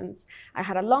complications. I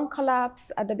had a lung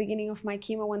collapse at the beginning of my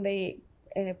chemo when they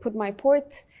put my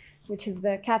port, which is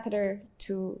the catheter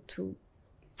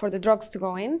for the drugs to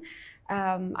go in.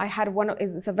 I had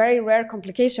it's a very rare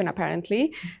complication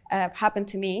apparently, happened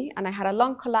to me, and I had a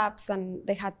lung collapse, and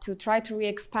they had to try to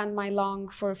re-expand my lung.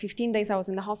 For 15 days I was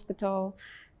in the hospital,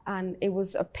 and it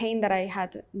was a pain that I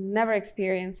had never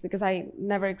experienced because I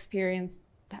never experienced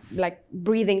like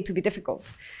breathing to be difficult.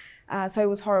 So it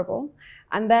was horrible.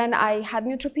 And then I had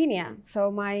neutropenia.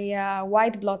 So my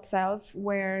white blood cells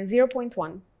were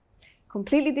 0.1,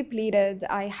 completely depleted.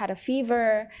 I had a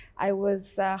fever. I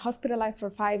was hospitalized for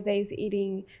 5 days,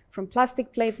 eating from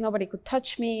plastic plates. Nobody could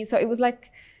touch me. So it was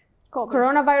like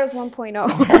coronavirus 1.0.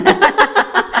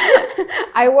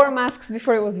 I wore masks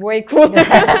before it was way cooler.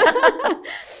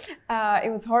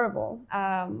 It was horrible.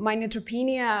 My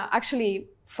neutropenia, actually,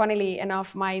 funnily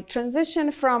enough, my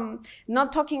transition from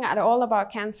not talking at all about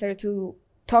cancer to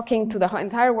talking to the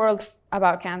entire world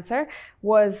about cancer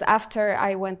was after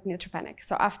I went neutropenic.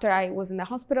 So after I was in the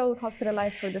hospital,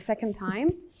 hospitalized for the second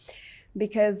time,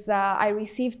 because I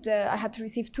had to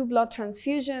receive 2 blood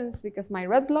transfusions because my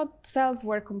red blood cells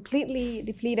were completely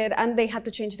depleted, and they had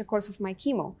to change the course of my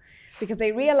chemo because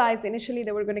they realized initially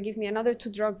they were going to give me another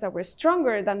 2 drugs that were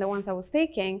stronger than the ones I was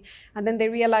taking. And then they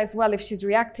realized, well, if she's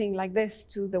reacting like this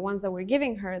to the ones that we're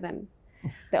giving her, then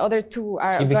the other 2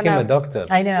 are She became a doctor.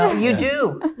 I know, you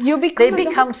do. They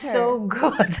become so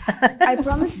good. I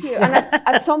promise you. And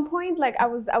at some point, like I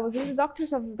was in the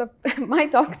doctor's office. My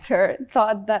doctor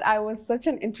thought that I was such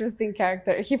an interesting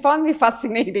character. He found me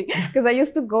fascinating because I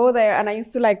used to go there and I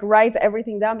used to like write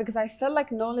everything down because I felt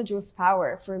like knowledge was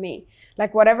power for me.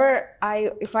 Like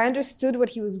if I understood what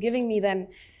he was giving me, then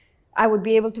I would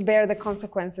be able to bear the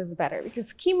consequences better,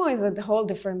 because chemo is a whole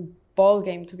different ball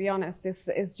game, to be honest.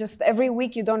 It's just every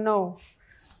week you don't know.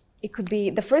 It could be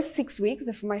the first 6 weeks.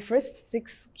 My first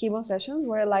 6 chemo sessions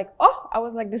were like, I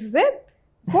was like, this is it?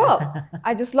 Cool.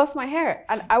 I just lost my hair.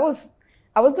 And I was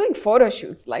doing photo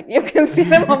shoots. Like, you can see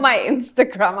them on my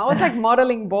Instagram. I was like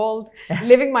modeling bald,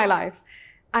 living my life.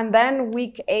 And then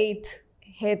week 8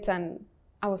 hit and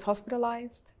I was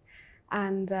hospitalized.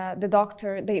 And the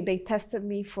doctor, they tested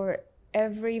me for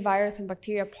every virus and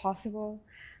bacteria possible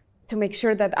to make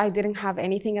sure that I didn't have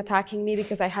anything attacking me,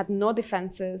 because I had no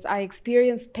defenses. I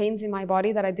experienced pains in my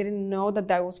body that I didn't know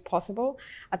that was possible.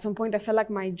 At some point, I felt like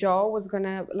my jaw was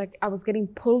I was getting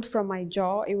pulled from my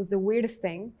jaw. It was the weirdest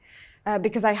thing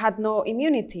because I had no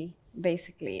immunity,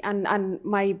 basically. And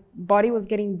my body was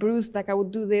getting bruised. Like I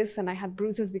would do this and I had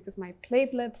bruises because my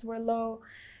platelets were low.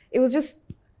 It was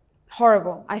just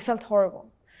horrible. I felt horrible.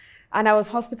 And I was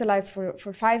hospitalized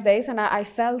for 5 days, and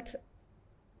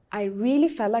I really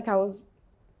felt like I was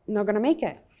not gonna make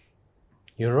it.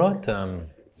 You wrote, I'll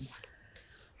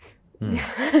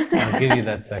give you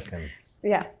that second.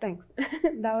 Yeah, thanks.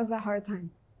 That was a hard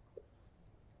time.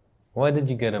 Why did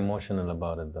you get emotional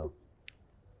about it though?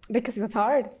 Because it was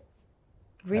hard,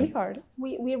 really hard.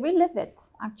 We relive it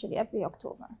actually every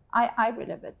October. I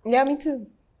relive it. Yeah, me too.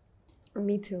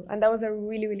 Me too. And that was a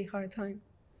really, really hard time.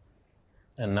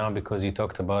 And now because you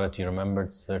talked about it, you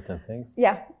remembered certain things?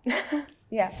 Yeah.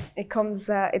 Yeah,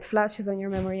 it flashes on your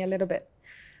memory a little bit.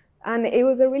 And it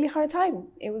was a really hard time.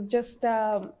 It was just,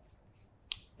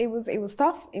 it was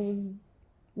tough. It was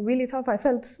really tough.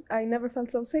 I never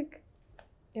felt so sick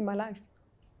in my life.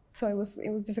 So it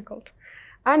was difficult.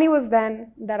 And it was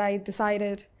then that I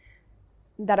decided,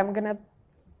 that I'm gonna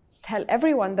tell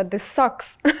everyone that this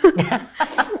sucks.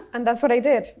 And that's what I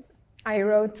did. I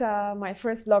wrote my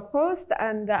first blog post,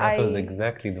 and That was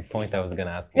exactly the point I was going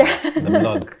to ask you. The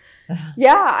blog.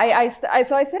 Yeah,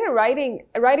 so I started writing.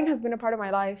 Writing has been a part of my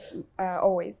life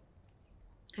always.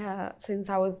 Since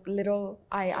I was little,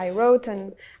 I wrote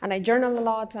and I journal a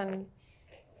lot. And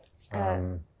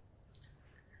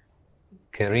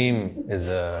Kareem is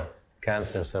a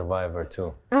cancer survivor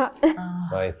too.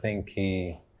 So I think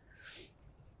you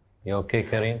okay,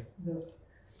 Kareem?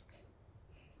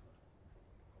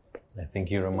 I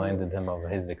think you reminded him of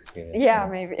his experience. Yeah,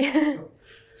 maybe.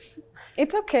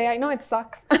 It's okay. I know it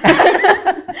sucks.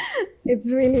 It's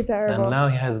really terrible. And now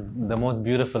he has the most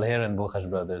beautiful hair in Bukhash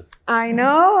Brothers. I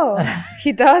know.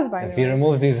 He does, by the way. If he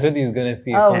removes his hoodie, he's going to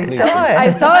see Oh, completely. I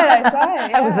saw it.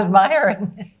 I was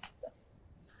admiring it.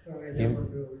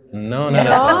 No, not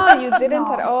at all. No, you didn't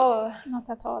at all. Not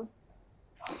at all.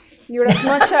 You're as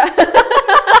much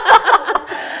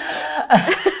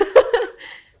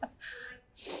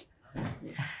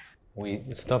We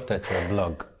stopped at your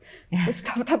blog. We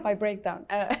stopped at my breakdown.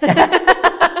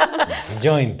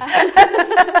 Joined.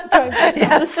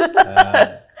 Yes.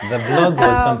 The blog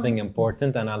was something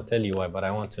important, and I'll tell you why, but I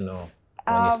want to know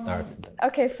when you started.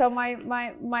 Okay, so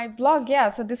my blog, yeah.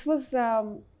 So this was,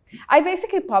 I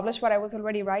basically published what I was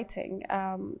already writing.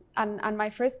 And my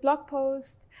first blog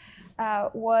post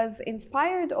was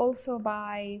inspired also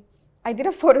by, I did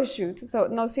a photo shoot. So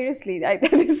no, seriously,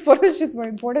 these photo shoots were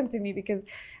important to me because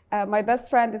my best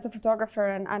friend is a photographer,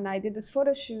 and I did this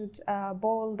photo shoot,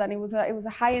 Bold, and it was a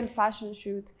high-end fashion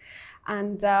shoot.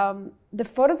 And the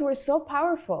photos were so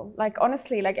powerful. Like,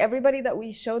 honestly, like everybody that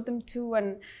we showed them to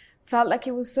and felt like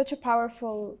it was such a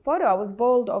powerful photo. I was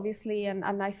bold, obviously,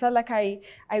 and I felt like I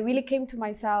really came to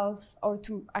myself, or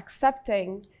to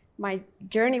accepting my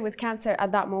journey with cancer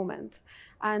at that moment.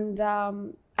 And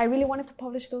I really wanted to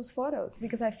publish those photos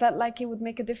because I felt like it would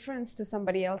make a difference to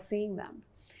somebody else seeing them.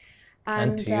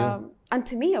 And to you? And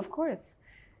to me, of course.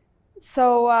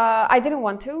 So I didn't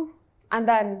want to. And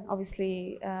then,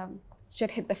 obviously,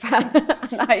 shit hit the fan,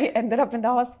 and I ended up in the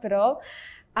hospital.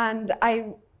 And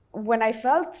when I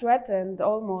felt threatened,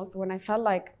 almost, when I felt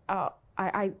like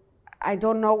I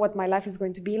don't know what my life is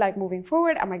going to be like moving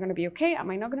forward. Am I going to be okay? Am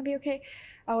I not going to be okay?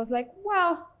 I was like,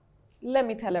 well, let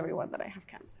me tell everyone that I have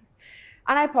cancer.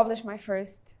 And I published my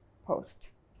first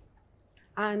post.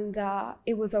 And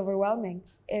it was overwhelming.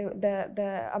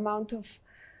 The amount of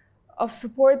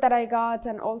support that I got,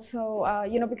 and also,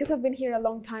 because I've been here a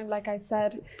long time, like I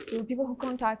said, there were people who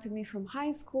contacted me from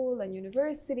high school and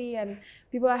university, and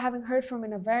people I haven't heard from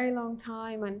in a very long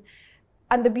time.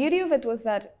 And the beauty of it was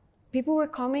that people were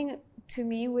coming to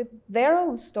me with their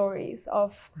own stories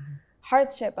of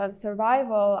hardship and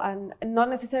survival, and not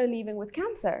necessarily even with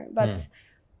cancer. But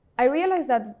I realized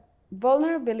that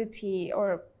vulnerability,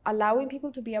 or allowing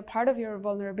people to be a part of your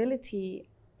vulnerability,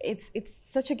 it's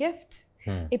such a gift.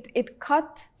 It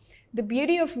cut, the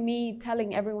beauty of me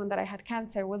telling everyone that I had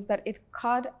cancer was that it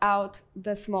cut out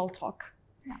the small talk.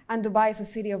 Yeah. And Dubai is a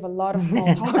city of a lot of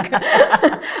small talk.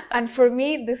 And for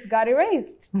me, this got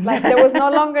erased. Like, there was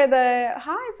no longer the,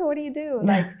 hi, so what do you do?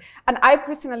 Like, and I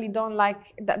personally don't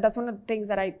like, that's one of the things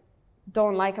that I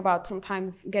don't like about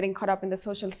sometimes getting caught up in the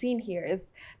social scene here, is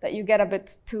that you get a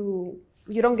bit too,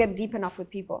 you don't get deep enough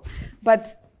with people. But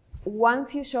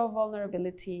once you show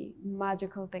vulnerability,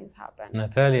 magical things happen.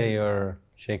 Natalia, you're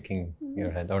shaking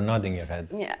your head or nodding your head.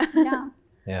 Yeah. Yeah.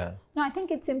 Yeah. No, I think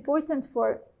it's important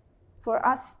for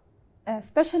us,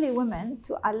 especially women,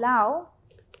 to allow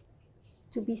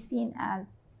to be seen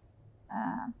as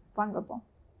vulnerable.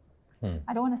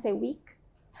 I don't want to say weak,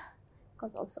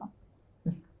 because also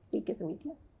weak is a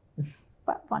weakness,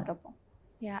 but vulnerable.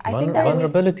 Yeah, I think that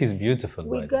vulnerability is beautiful.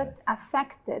 We get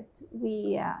affected.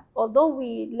 Although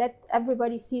we let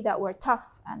everybody see that we're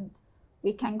tough and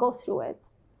we can go through it,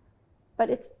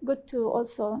 but it's good to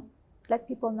also let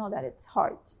people know that it's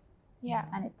hard. Yeah.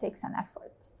 And it takes an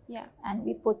effort. Yeah. And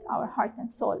we put our heart and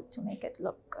soul to make it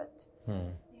look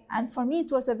good. And for me,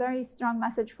 it was a very strong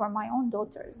message for my own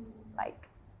daughters. Like,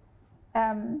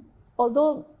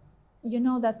 although you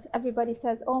know that everybody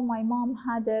says, oh, my mom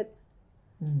had it.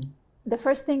 The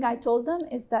first thing I told them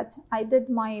is that I did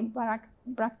my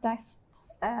BRCA test,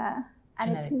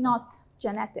 and it's not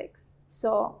genetics.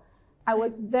 So I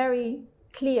was very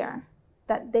clear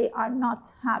that they are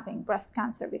not having breast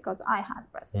cancer because I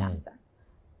had breast cancer.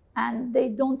 And they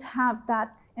don't have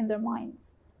that in their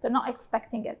minds. They're not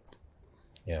expecting it.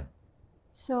 Yeah.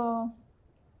 So,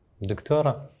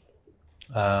 Doctora,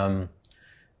 on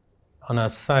a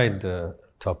side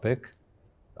topic,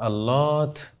 a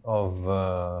lot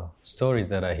of stories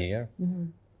that I hear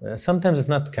sometimes it's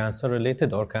not cancer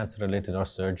related or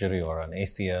surgery or an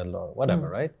ACL or whatever,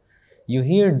 right? You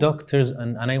hear doctors,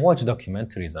 and I watch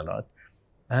documentaries a lot,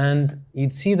 and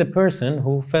you'd see the person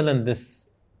who fell in this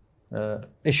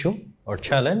issue or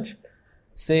challenge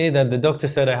say that the doctor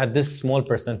said I had this small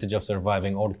percentage of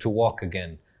surviving or to walk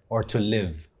again or to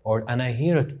live. And I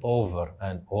hear it over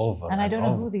and over. And I don't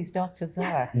know over. who these doctors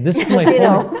are. This is my You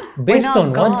know, point. Based we're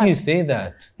on not what do God. you say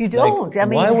that? You don't. I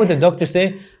mean, why would the doctor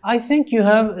say, I think you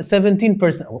have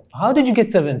 17%? How did you get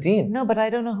 17? No, but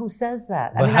I don't know who says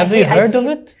that. But have you heard of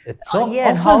it? It's so Yeah,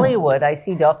 in often. Hollywood, I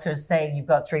see doctors saying you've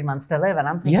got 3 months to live, and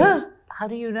I'm thinking, Yeah. how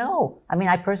do you know? I mean,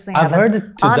 I personally I've have heard an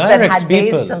it to aunt that direct had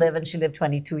days people. to live, and she lived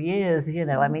 22 years. You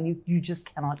know, I mean, you just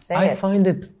cannot say I it. find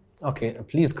it, okay,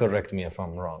 please correct me if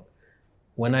I'm wrong.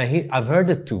 When I've heard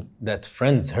it too, that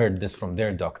friends heard this from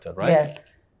their doctor, right? Yes.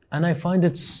 And I find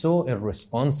it so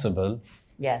irresponsible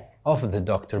Yes. of the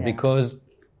doctor because,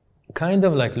 kind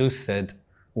of like Luce said,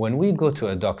 when we go to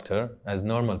a doctor as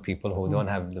normal people who don't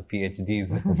have the PhDs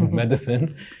in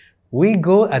medicine, we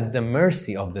go at the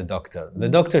mercy of the doctor. The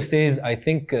doctor says, I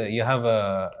think you have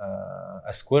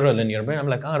a squirrel in your brain. I'm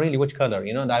like, really, which color?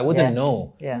 You know, I wouldn't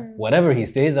know. Yeah. Whatever he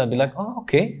says, I'll be like,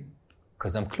 okay,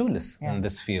 because I'm clueless in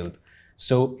this field.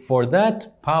 So for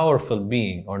that powerful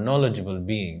being or knowledgeable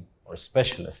being or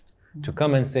specialist to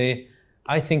come and say,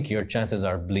 I think your chances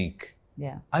are bleak.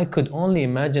 Yeah. I could only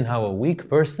imagine how a weak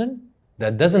person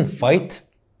that doesn't fight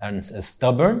and is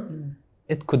stubborn,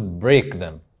 it could break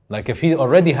them. Like if he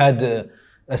already had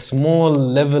a small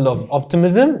level of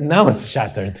optimism, now it's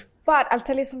shattered. But I'll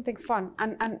tell you something fun,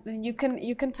 and you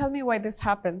can tell me why this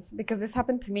happens, because this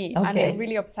happened to me and Okay. it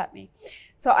really upset me.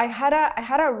 So I had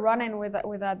a run-in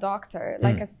with a doctor,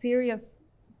 like a serious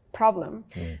problem,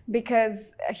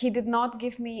 because he did not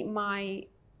give me my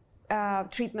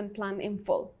treatment plan in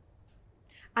full,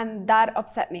 and that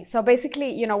upset me. So basically,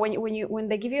 you know, when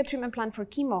they give you a treatment plan for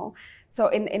chemo, so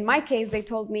in my case they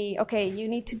told me, okay, you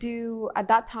need to do, at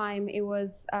that time it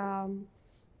was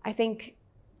I think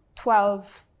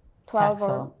 12 Taxol,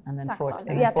 or and then Taxol, 4, yeah. and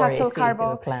then yeah, 4 Taxol AC they Carbo.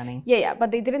 were planning. Yeah, but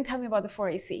they didn't tell me about the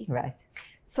 4AC. Right.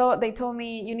 So they told me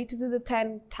you need to do the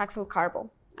 10 Taxol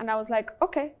Carbo, and I was like,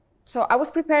 okay. So I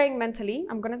was preparing mentally.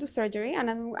 I'm gonna do surgery,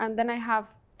 and then I have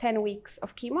 10 weeks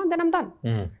of chemo, and then I'm done.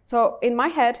 So in my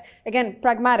head, again,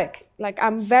 pragmatic. Like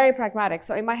I'm very pragmatic.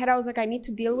 So in my head, I was like, I need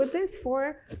to deal with this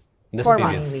for This 4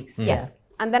 period. months. Weeks. Yeah,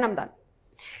 and then I'm done.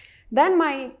 Then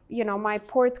my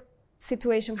port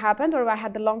situation happened, or I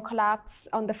had the lung collapse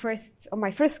on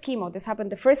my first chemo. This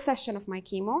happened the first session of my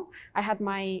chemo. I had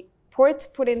my port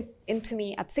put into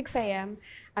me at 6 a.m.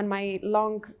 and my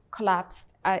lung collapsed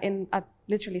at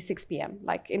literally 6 p.m.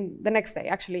 like in the next day,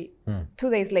 actually 2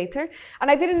 days later.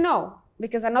 And I didn't know,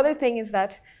 because another thing is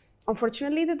that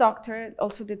unfortunately the doctor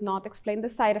also did not explain the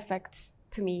side effects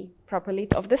to me properly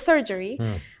of the surgery.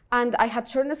 And I had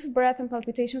shortness of breath and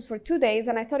palpitations for 2 days,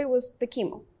 and I thought it was the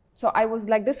chemo. So I was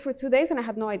like this for 2 days and I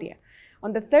had no idea.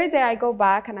 On the third day I go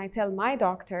back and I tell my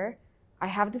doctor, I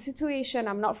have the situation,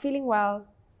 I'm not feeling well.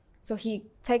 So he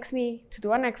takes me to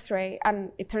do an x-ray,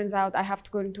 and it turns out I have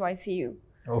to go into ICU.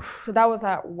 Oof. So that was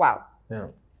a wow. Yeah.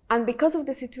 And because of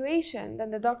the situation, then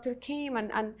the doctor came,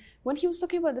 and when he was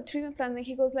talking about the treatment plan, then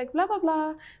he goes like, blah, blah,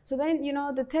 blah. So then,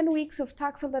 the 10 weeks of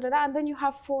Taxol, and then you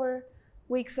have 4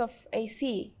 weeks of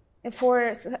AC,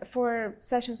 4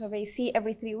 sessions of AC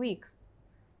every 3 weeks.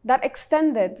 That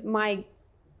extended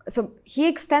so he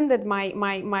extended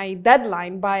my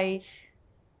deadline by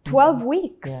 12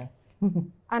 weeks. Yes.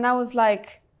 And I was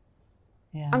like,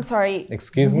 Yeah. I'm sorry,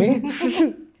 Excuse me?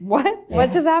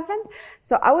 what just happened?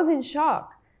 So I was in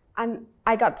shock, and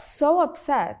I got so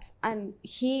upset, and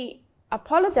he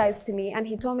apologized to me, and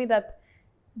he told me that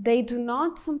they do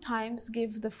not sometimes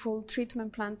give the full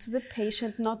treatment plan to the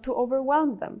patient, not to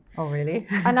overwhelm them. Oh, really?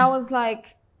 And I was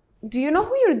like, do you know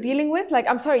who you're dealing with? Like,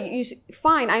 I'm sorry,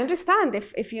 fine, I understand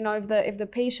if the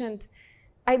patient,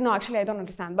 I don't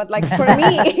understand, but like for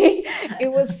me,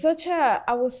 it was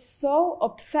I was so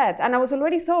upset, and I was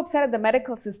already so upset at the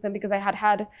medical system because I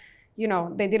had,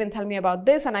 they didn't tell me about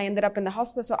this, and I ended up in the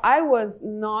hospital. So I was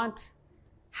not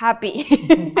happy.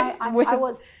 I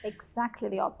was exactly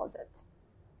the opposite.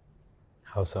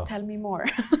 How so? Tell me more.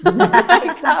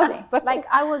 Exactly. So- Like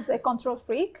I was a control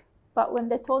freak, but when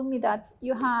they told me that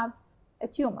you have a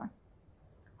tumor,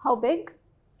 how big?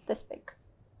 This big.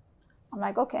 I'm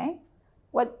like, okay,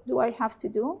 what do I have to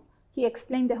do? He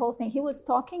explained the whole thing. He was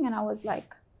talking and I was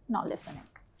like, not listening.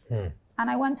 And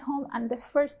I went home, and the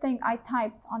first thing I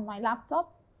typed on my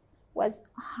laptop was,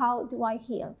 how do I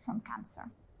heal from cancer?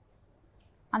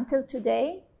 Until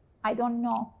today, I don't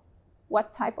know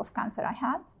what type of cancer I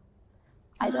had.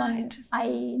 I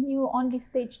knew only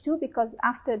stage 2 because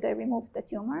after they removed the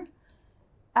tumor,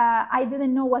 I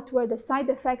didn't know what were the side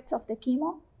effects of the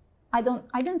chemo. I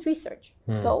didn't research.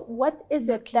 So what is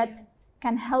it that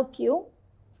can help you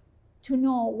to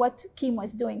know what chemo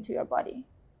is doing to your body?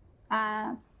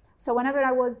 So whenever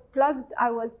I was plugged,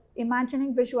 I was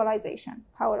imagining visualization,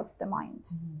 power of the mind.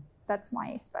 That's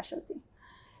my specialty.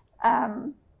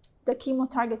 The chemo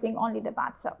targeting only the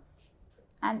bad cells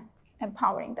and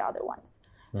empowering the other ones.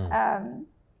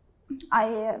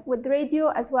 With radio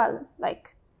as well,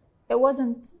 like it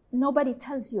wasn't, nobody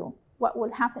tells you what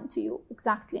will happen to you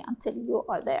exactly until you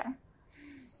are there.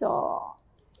 So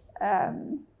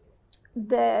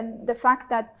the fact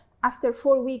that after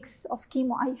 4 weeks of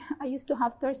chemo, I used to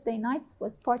have Thursday nights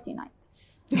was party night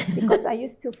because I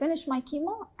used to finish my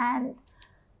chemo, and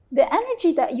the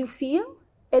energy that you feel,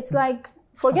 it's like,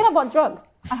 forget about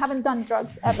drugs. I haven't done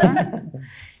drugs ever.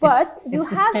 But you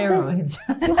have this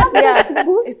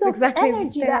boost of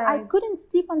energy that I couldn't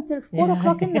sleep until 4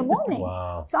 o'clock in the morning.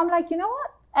 Wow. So I'm like, you know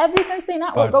what? Every Thursday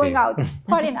night we're going out,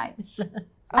 party night.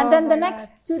 And then the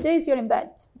next 2 days you're in bed,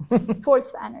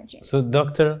 forced energy. So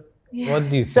doctor, what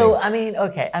do you think? So, I mean,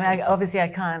 okay. I mean, obviously I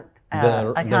can't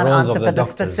answer for the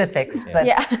specifics, but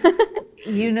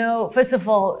you know, first of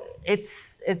all,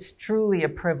 it's truly a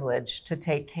privilege to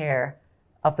take care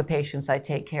of the patients I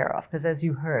take care of, because as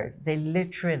you heard, they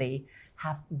literally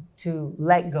have to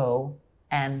let go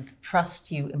and trust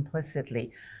you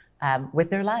implicitly with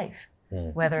their life.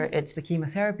 Whether it's the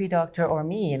chemotherapy doctor or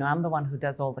me, you know, I'm the one who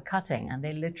does all the cutting, and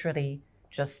they literally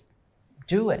just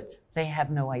do it. They have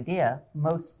no idea.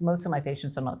 Most of my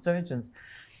patients are not surgeons.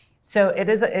 So it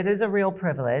is a real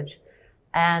privilege.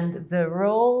 And the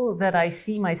role that I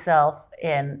see myself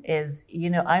in is, you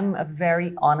know, I'm a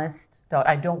very honest doctor.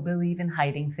 I don't believe in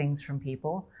hiding things from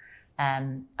people.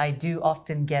 I do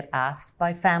often get asked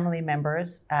by family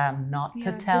members not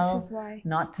to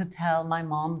tell my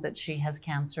mom that she has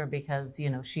cancer because,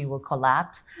 you know, she will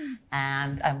collapse.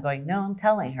 And I'm going, no, I'm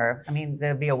telling her. I mean,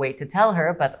 there'll be a way to tell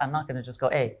her, but I'm not going to just go,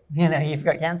 hey, you know, you've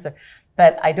got cancer.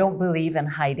 But I don't believe in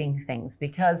hiding things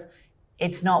because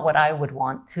it's not what I would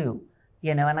want to.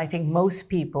 You know, and I think most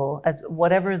people, as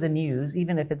whatever the news,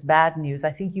 even if it's bad news,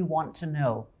 I think you want to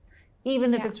know,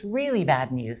 even if it's really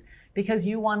bad news, because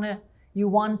you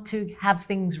want to have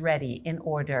things ready, in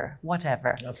order,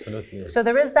 whatever. Absolutely. So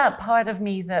there is that part of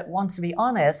me that wants to be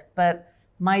honest, but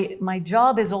my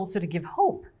job is also to give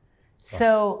hope.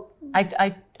 So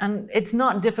and it's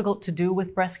not difficult to do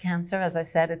with breast cancer. As I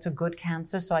said, it's a good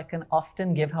cancer, so I can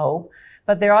often give hope.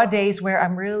 But there are days where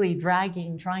I'm really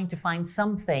trying to find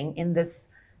something in this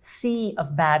sea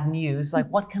of bad news. Like,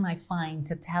 what can I find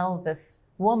to tell this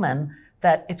woman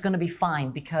that it's going to be fine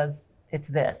because it's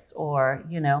this, or,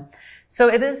 you know. So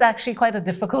it is actually quite a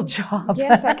difficult job.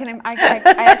 Yes, I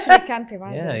actually can't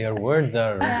imagine. Yeah, your words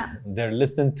are, they're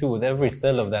listened to with every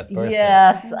cell of that person.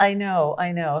 Yes, I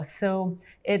know. So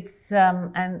it's,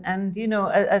 and you know,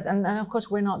 and of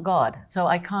course we're not God. So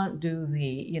I can't do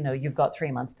you know, you've got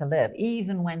 3 months to live.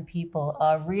 Even when people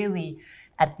are really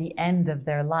at the end of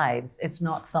their lives, it's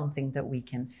not something that we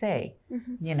can say.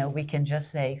 You know, we can just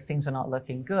say things are not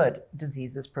looking good,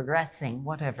 disease is progressing,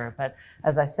 whatever. But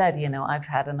as I said, you know, I've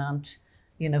had an aunt,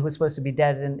 you know, who's supposed to be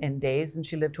dead in days, and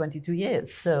she lived 22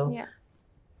 years. So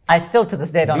I still to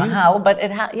this day don't know how, but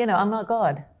you know, I'm not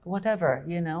God, whatever,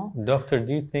 you know. Doctor,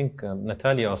 do you think,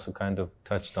 Natalia also kind of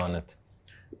touched on it,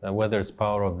 whether it's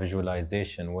power of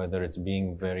visualization, whether it's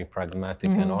being very pragmatic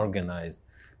and organized,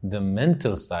 the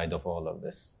mental side of all of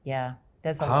this. Yeah,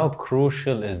 there's a How lot.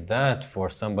 crucial is that for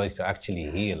somebody to actually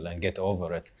heal and get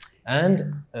over it?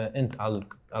 And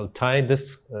I'll tie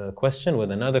this question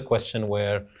with another question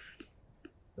where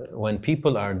when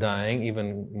people are dying,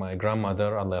 even my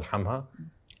grandmother, Allah yarhamha,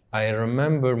 I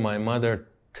remember my mother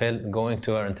going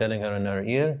to her and telling her in her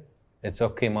ear, it's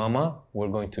okay, mama, we're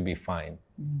going to be fine.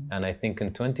 And I think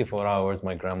in 24 hours,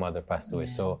 my grandmother passed away.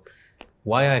 So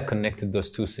why I connected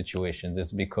those two situations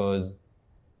is because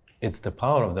it's the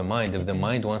power of the mind. If the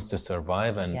mind wants to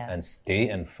survive and stay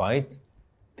and fight,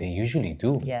 they usually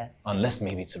do. Yes. Unless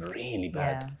maybe it's really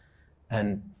bad. Yeah.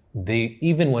 And they,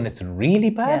 even when it's really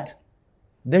bad,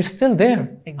 they're still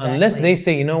there. Exactly. Unless they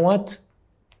say, you know what,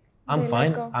 I'm They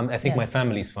fine. let go. I think my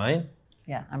family's fine.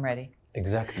 Yeah, I'm ready.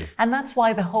 Exactly. And that's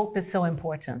why the hope is so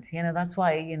important. You know, that's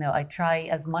why, you know, I try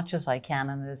as much as I can.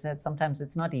 And as I said, sometimes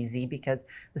it's not easy because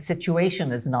the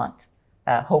situation is not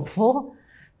hopeful.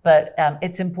 But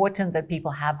it's important that people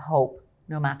have hope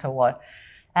no matter what.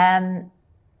 And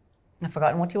I've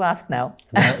forgotten what you asked now.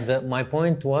 My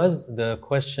point was the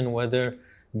question whether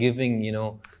giving, you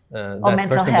know, that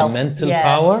mental person health. the mental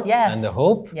power Yes. and the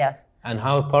hope. Yes. And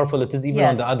how powerful it is even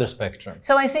on the other spectrum.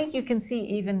 So I think you can see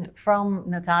even from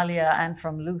Natalia and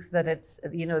from Luth that it's,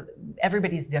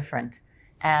 everybody's different.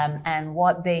 And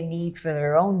what they need for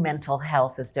their own mental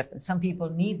health is different. Some people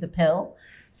need the pill.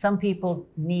 Some people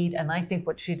need, and I think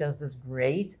what she does is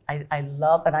great. I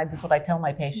love, and this is what I tell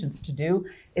my patients to do,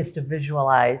 is to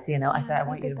visualize. I say, I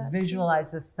want you to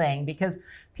visualize this thing, because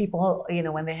people,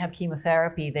 when they have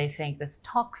chemotherapy, they think it's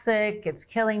toxic, it's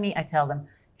killing me. I tell them,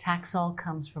 Taxol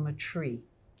comes from a tree.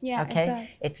 Yeah, okay? It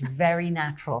does. It's very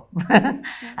natural.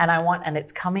 And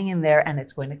it's coming in there and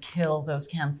it's going to kill those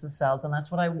cancer cells. And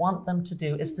that's what I want them to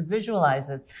do, is to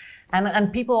visualize it.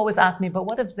 And people always ask me, but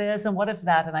what if this and what if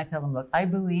that? And I tell them, look, I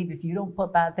believe if you don't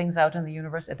put bad things out in the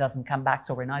universe, it doesn't come back.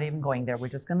 So we're not even going there. We're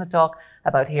just going to talk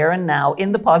about here and now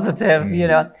in the positive,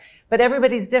 But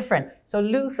everybody's different. So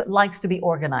Luth likes to be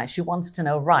organized. She wants to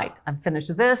know, right, I'm finished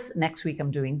with this. Next week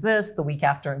I'm doing this. The week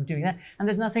after I'm doing that. And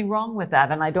there's nothing wrong with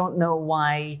that. And I don't know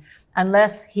why,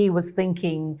 unless he was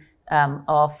thinking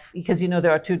because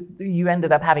there are two, you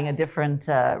ended up having a different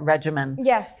regimen.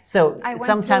 Yes. So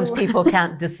sometimes people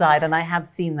can't decide. And I have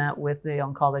seen that with the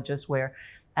oncologists where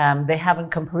they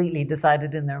haven't completely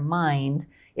decided in their mind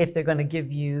if they're going to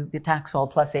give you the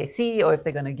Taxol plus AC or if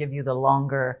they're going to give you the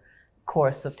longer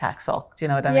course of Taxol. Do you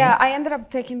know what I mean? Yeah, I ended up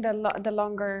taking the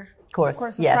longer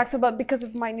course of Taxol, but because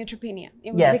of my neutropenia.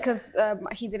 It was because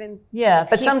he didn't. Yeah,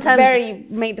 but sometimes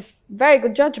made a very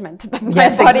good judgment that my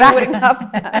body wouldn't have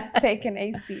taken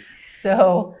AC.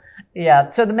 So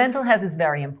the mental health is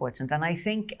very important, and I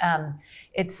think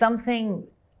it's something.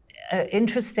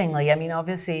 Interestingly, I mean,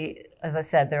 obviously, as I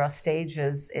said, there are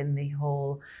stages in the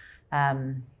whole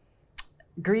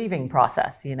grieving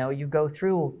process. You go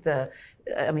through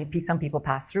some people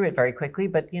pass through it very quickly,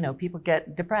 but people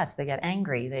get depressed, they get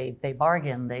angry, they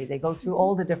bargain, they go through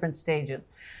all the different stages.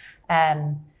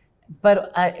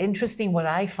 But interesting, what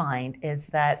I find is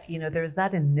that there's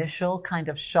that initial kind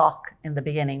of shock in the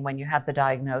beginning when you have the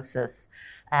diagnosis.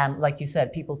 Like you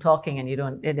said, people talking and you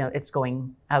don't, it's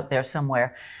going out there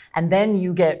somewhere. And then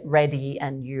you get ready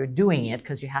and you're doing it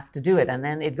because you have to do it. And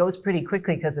then it goes pretty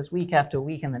quickly because it's week after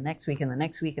week and the next week and the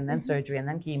next week and then surgery and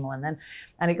then chemo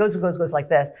and it goes like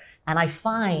this. And I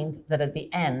find that at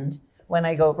the end, when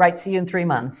I go, right, see you in 3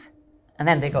 months, and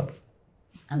then they go,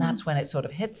 and that's when it sort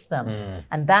of hits them.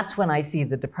 And that's when I see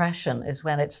the depression, is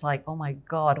when it's like, oh my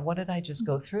God, what did I just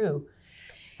go through?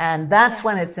 And that's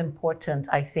when it's important,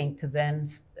 I think, to then,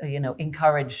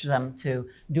 encourage them to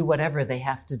do whatever they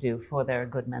have to do for their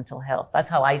good mental health. That's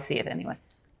how I see it anyway.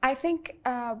 I think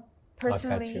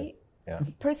personally,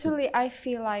 I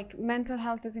feel like mental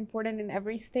health is important in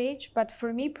every stage. But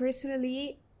for me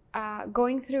personally,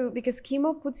 going through, because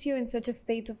chemo puts you in such a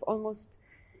state of almost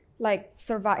like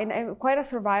in quite a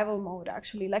survival mode,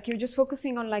 actually. Like you're just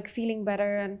focusing on like feeling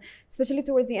better, and especially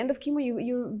towards the end of chemo,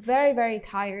 you're very, very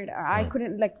tired. I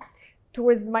couldn't, like,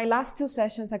 towards my last 2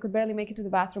 sessions, I could barely make it to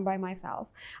the bathroom by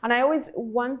myself. And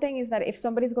one thing is that if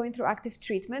somebody's going through active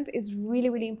treatment, it's really,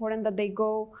 really important that they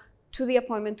go to the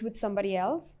appointment with somebody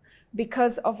else,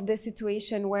 because of this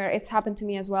situation where it's happened to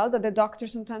me as well, that the doctor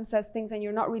sometimes says things and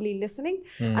you're not really listening.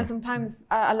 And sometimes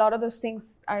a lot of those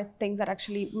things are things that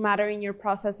actually matter in your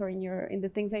process or in the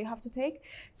things that you have to take.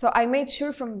 So I made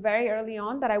sure from very early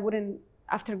on that I wouldn't,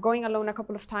 after going alone a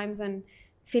couple of times and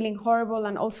feeling horrible,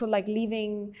 and also like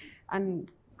leaving and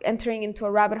entering into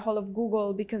a rabbit hole of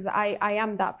Google, because I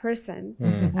am that person.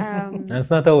 And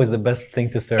it's not always the best thing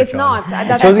to search on. It's not.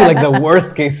 It shows you like the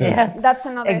worst cases. That's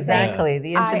another exactly.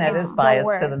 thing. The internet is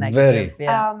biased to the negative.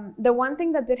 The one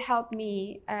thing that did help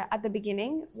me at the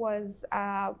beginning was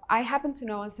I happened to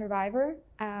know a survivor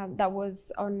that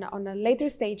was on a later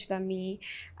stage than me,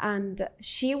 and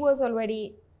she was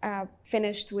already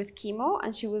finished with chemo,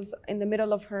 and she was in the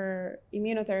middle of her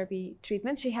immunotherapy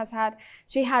treatment. She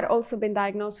had also been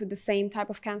diagnosed with the same type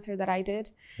of cancer that I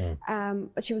did.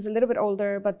 But she was a little bit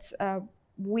older, but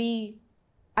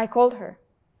I called her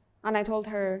and I told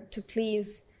her to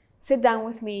please sit down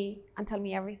with me and tell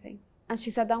me everything. And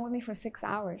she sat down with me for 6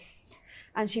 hours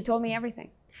and she told me everything.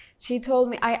 She told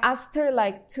me, I asked her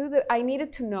I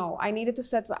needed to know, I needed to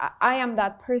set, I am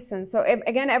that person. So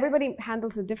again, everybody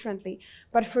handles it differently.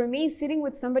 But for me, sitting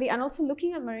with somebody and also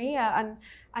looking at Maria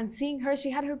and seeing her,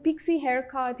 she had her pixie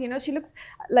haircut, she looked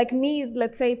like me,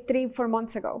 let's say 3-4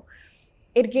 months ago.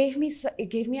 It gave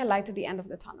me a light at the end of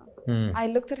the tunnel. I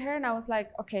looked at her and I was like,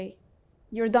 okay,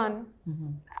 you're done.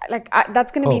 Like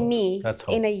that's going to be me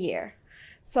in a year.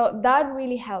 So that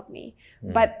really helped me.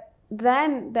 But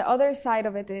then the other side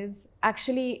of it is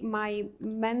actually my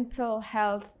mental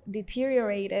health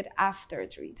deteriorated after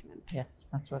treatment. Yeah.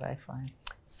 That's what I find.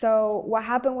 So what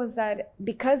happened was that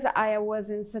because I was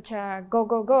in such a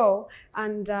go,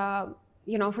 and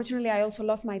unfortunately I also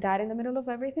lost my dad in the middle of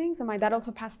everything. So my dad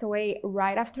also passed away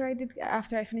right after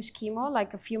I finished chemo,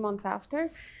 like a few months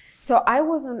after. So I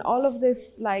was on all of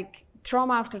this like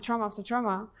trauma after trauma after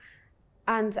trauma,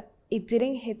 and it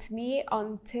didn't hit me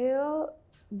until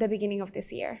the beginning of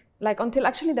this year, like until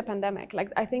actually the pandemic.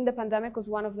 Like I think the pandemic was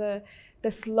one of the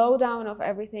slowdown of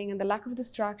everything and the lack of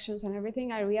distractions and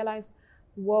everything. I realized,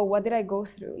 whoa, what did I go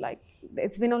through? Like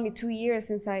it's been only 2 years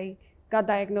since I got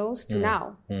diagnosed to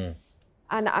now.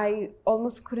 And I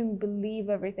almost couldn't believe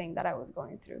everything that I was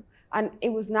going through. And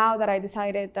it was now that I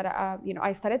decided that,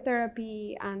 I started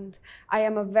therapy, and I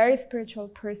am a very spiritual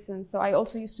person. So I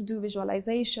also used to do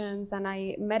visualizations, and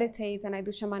I meditate, and I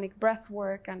do shamanic breath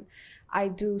work, and I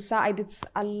did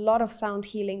a lot of sound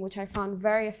healing, which I found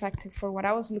very effective for what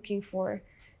I was looking for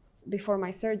before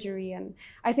my surgery. And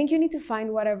I think you need to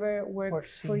find whatever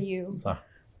works for you.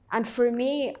 And for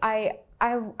me,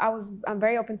 I'm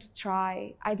very open to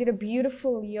try. I did a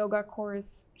beautiful yoga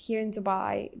course here in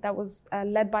Dubai that was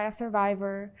led by a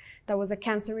survivor. That was a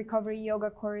cancer recovery yoga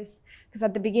course. Because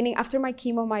at the beginning, after my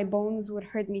chemo, my bones would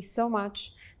hurt me so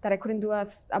much that I couldn't do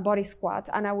a body squat.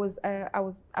 And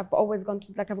I've always gone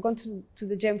to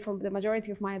the gym for the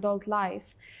majority of my adult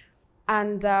life.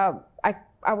 And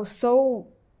I was so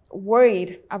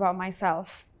worried about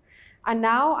myself. And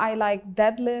now I like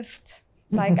deadlift.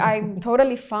 Like I'm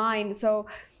totally fine. So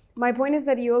my point is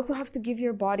that you also have to give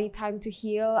your body time to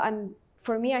heal. And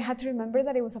for me, I had to remember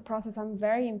that it was a process. I'm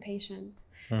very impatient.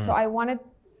 So I wanted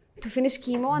to finish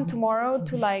chemo and tomorrow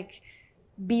to like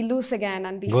be loose again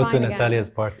and be fine again. Go to Natalia's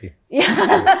party.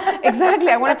 Yeah, exactly.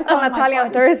 I wanted to call Natalia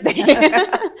on Thursday.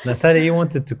 Natalia, you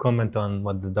wanted to comment on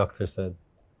what the doctor said.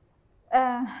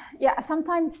 Yeah,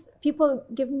 sometimes people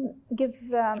give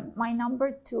my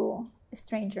number to a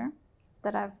stranger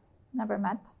that I've never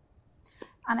met,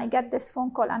 and I get this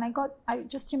phone call, and I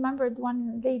just remembered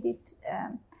one lady.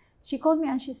 She called me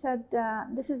and she said,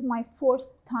 "This is my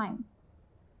 4th time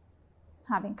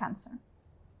having cancer,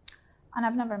 and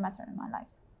I've never met her in my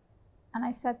life." And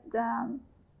I said,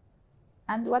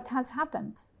 "And what has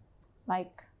happened?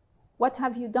 Like, what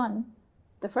have you done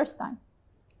the first time?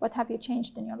 What have you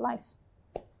changed in your life?"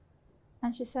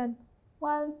 And she said,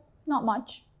 "Well, not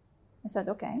much." I said,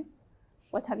 "Okay,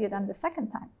 what have you done the second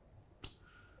time?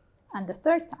 And the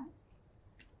third time?"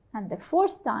 And the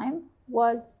 4th time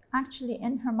was actually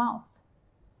in her mouth.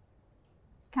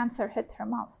 Cancer hit her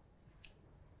mouth.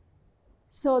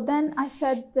 So then I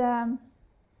said,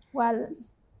 well,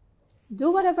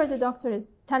 do whatever the doctor is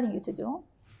telling you to do,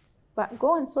 but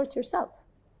go and sort yourself.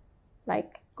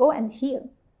 Like, go and heal.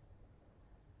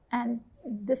 And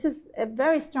this is a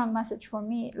very strong message for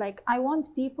me. Like, I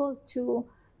want people to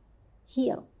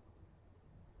heal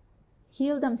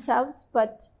themselves,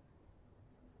 but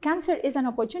cancer is an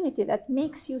opportunity that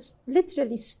makes you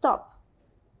literally stop.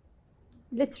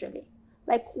 Literally.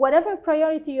 Like whatever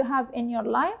priority you have in your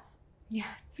life,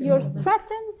 you're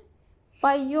threatened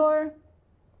by your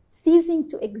ceasing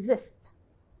to exist.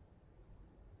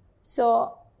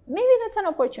 So maybe that's an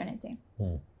opportunity.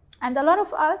 And a lot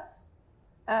of us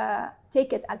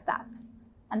take it as that.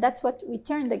 And that's what we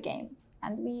turn the game,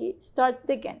 and we start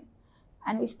digging,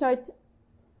 and we start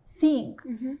seeing.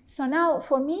 So now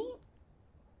for me,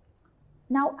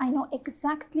 now I know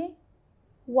exactly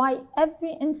why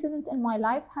every incident in my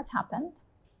life has happened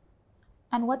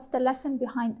and what's the lesson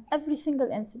behind every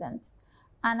single incident.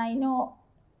 And I know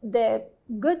the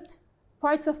good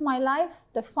parts of my life,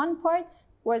 the fun parts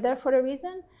were there for a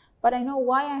reason, but I know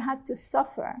why I had to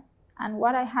suffer and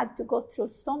what I had to go through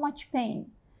so much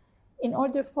pain in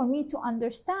order for me to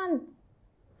understand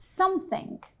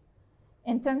something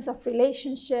in terms of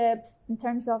relationships, in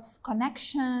terms of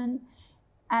connection.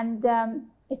 And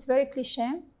it's very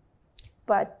cliche,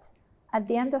 but at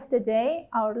the end of the day,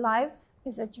 our lives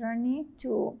is a journey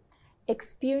to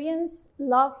experience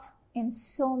love in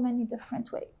so many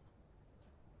different ways.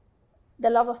 The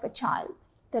love of a child,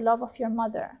 the love of your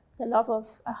mother, the love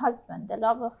of a husband, the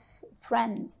love of a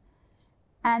friend.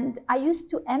 And I used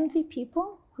to envy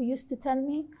people who used to tell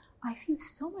me, "I feel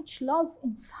so much love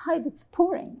inside, it's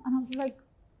pouring." And I was like,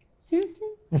 seriously?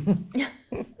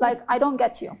 Like, I don't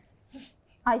get you.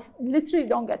 I literally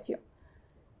don't get you.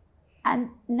 And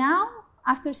now,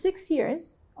 after 6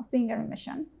 years of being in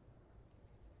remission,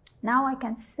 now I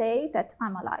can say that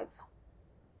I'm alive.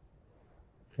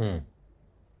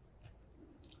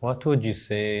 What would you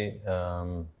say,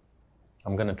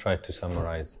 I'm going to try to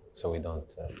summarize so we don't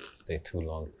stay too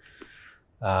long.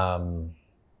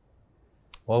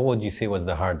 What would you say was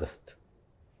the hardest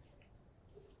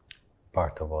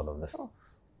part of all of this?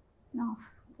 No,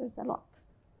 there's a lot.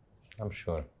 I'm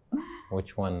sure.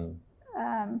 Which one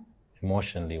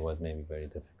emotionally was maybe very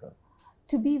difficult?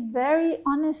 To be very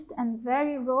honest and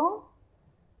very raw,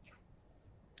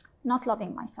 not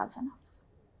loving myself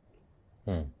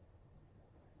enough.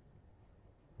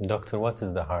 Doctor, what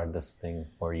is the hardest thing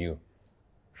for you?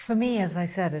 For me, as I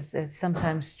said, it's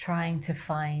sometimes trying to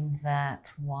find that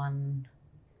one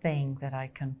thing that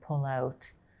I can pull out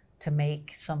to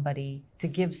make somebody, to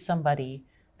give somebody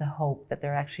the hope that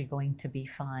they're actually going to be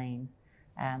fine,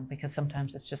 because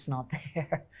sometimes it's just not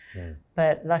there.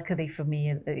 But luckily for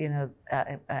me, you know,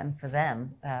 and for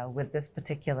them, with this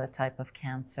particular type of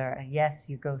cancer, yes,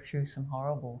 you go through some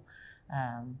horrible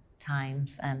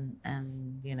times and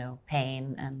you know,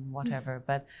 pain and whatever,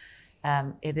 but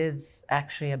it is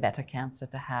actually a better cancer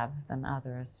to have than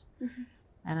others.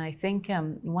 And I think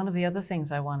one of the other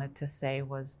things I wanted to say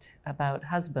was about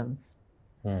husbands.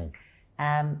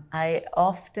 I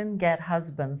often get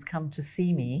husbands come to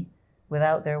see me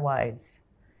without their wives.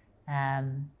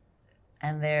 And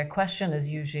their question is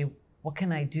usually, what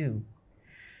can I do?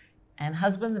 And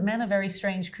men are very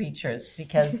strange creatures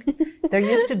because they're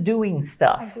used to doing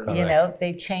stuff. You know,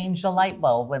 they change the light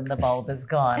bulb when the bulb is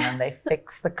gone, and they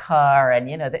fix the car, and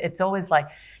you know, it's always like,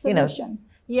 Solution. you know,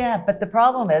 yeah. But the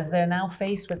problem is they're now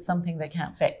faced with something they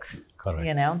can't fix. Correct.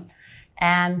 You know,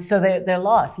 and so they're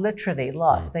lost, literally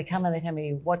lost. They come and they tell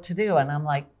me what to do, and I'm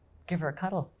like, give her a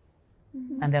cuddle.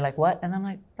 And they're like, what? And I'm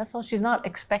like, that's all. She's not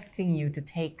expecting you to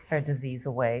take her disease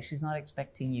away. She's not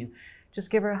expecting you. Just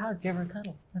give her a hug, give her a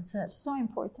cuddle. That's it. So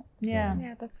important. Yeah.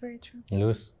 Yeah, that's very true.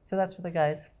 Luz, So that's for the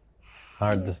guys.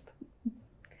 hardest.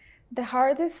 The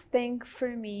hardest thing for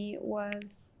me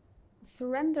was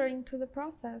surrendering to the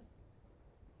process.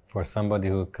 For somebody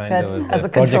who kind of is As a a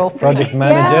control freak. project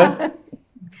manager. Yeah.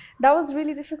 That was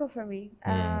really difficult for me.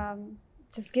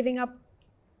 Just giving up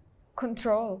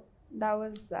control. That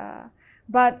was,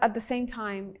 but at the same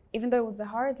time, even though it was the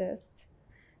hardest,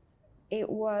 it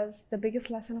was the biggest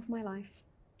lesson of my life.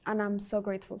 And I'm so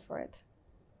grateful for it.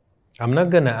 I'm not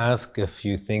going to ask if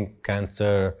you think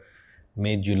cancer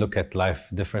made you look at life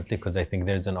differently, because I think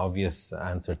there's an obvious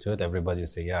answer to it. Everybody will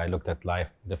say, yeah, I looked at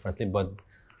life differently. But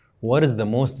what is the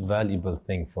most valuable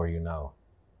thing for you now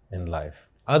in life?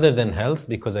 Other than health,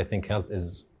 because I think health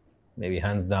is maybe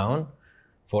hands down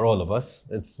for all of us.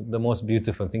 It's the most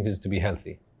beautiful thing is to be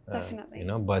healthy. Definitely. You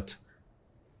know, but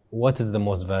what is the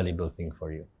most valuable thing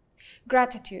for you?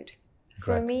 Gratitude.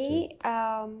 For me,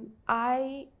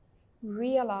 I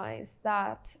realized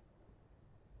that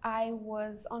I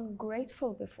was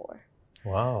ungrateful before.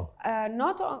 Wow.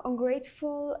 Not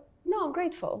ungrateful, no,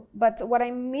 ungrateful. But what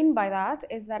I mean by that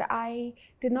is that I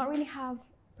did not really have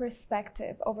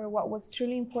perspective over what was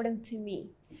truly important to me.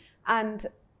 And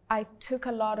I took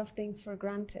a lot of things for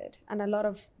granted, and a lot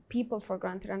of people for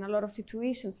granted, and a lot of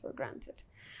situations for granted.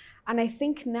 And I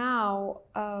think now,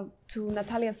 to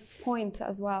Natalia's point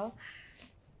as well,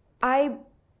 I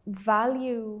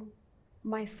value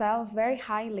myself very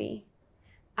highly.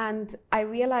 And I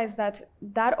realize that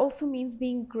that also means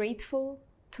being grateful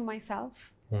to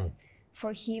myself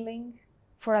for healing,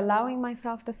 for allowing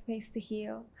myself the space to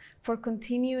heal, for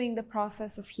continuing the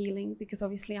process of healing, because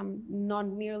obviously I'm not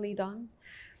nearly done.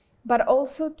 But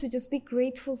also to just be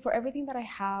grateful for everything that I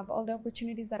have, all the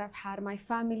opportunities that I've had, my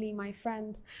family, my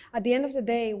friends. At the end of the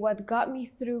day, what got me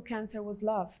through cancer was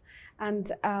love.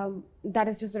 And that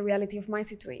is just the reality of my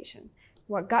situation.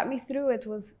 What got me through it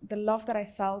was the love that I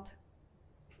felt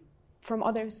from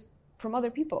others, from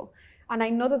other people. And I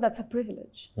know that that's a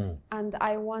privilege. And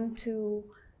I want to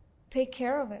take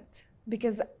care of it,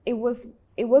 because it was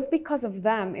because of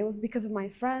them, it was because of my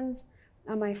friends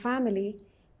and my family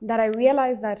that I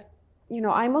realized that, you know,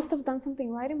 I must have done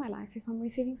something right in my life if I'm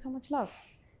receiving so much love.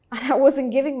 And I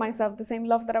wasn't giving myself the same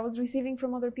love that I was receiving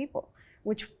from other people,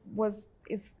 which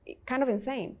is kind of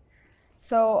insane.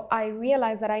 So I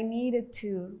realized that I needed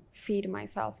to feed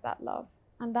myself that love,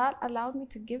 and that allowed me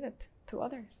to give it to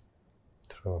others.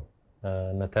 True.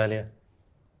 Natalia?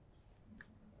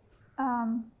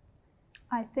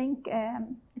 I think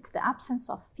it's the absence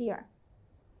of fear.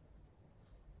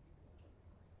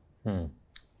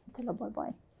 Tell باي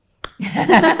باي.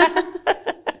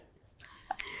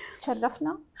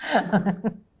 تشرفنا.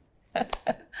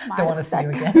 Don't want to see you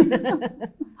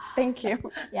again. Thank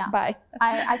you. Yeah. Bye.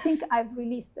 I think I've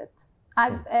released it.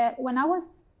 When I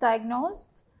was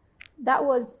diagnosed, that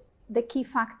was the key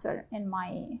factor in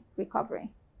my recovery.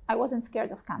 I wasn't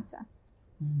scared of cancer.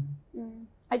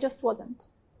 I just wasn't.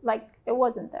 Like, it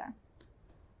wasn't there.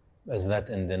 Is that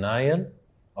in denial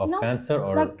of cancer,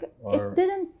 or it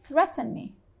didn't threaten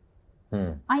me.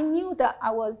 I knew that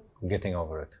I was Getting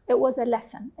over it. it was a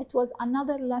lesson. It was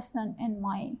another lesson in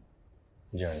my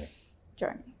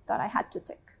journey that I had to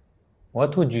take.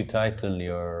 What would you title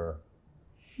your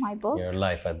My book.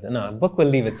 life? No, a book will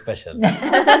leave it special.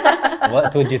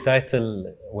 What would you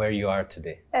title where you are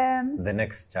today? The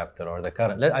next chapter or the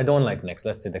current? I don't like next.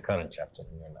 Let's say the current chapter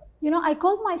in your life. You know, I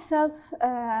called myself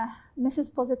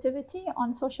Mrs. Positivity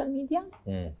on social media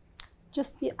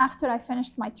just after I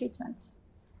finished my treatments.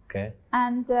 Okay.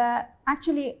 And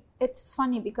actually, it's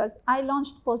funny because I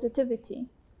launched Positivity,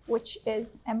 which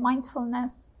is a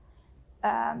mindfulness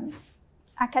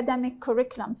academic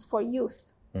curriculums for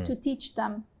youth to teach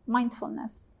them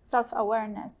mindfulness,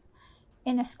 self-awareness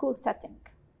in a school setting.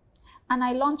 And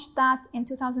I launched that in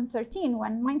 2013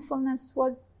 when mindfulness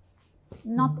was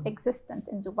not existent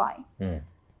in Dubai.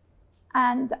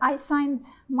 And I signed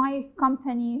my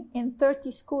company in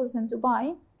 30 schools in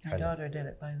Dubai. Our daughter did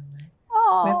it, by the way.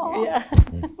 Oh, Yeah.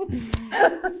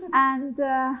 and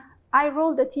I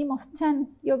rolled a team of 10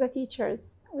 yoga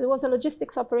teachers. It was a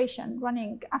logistics operation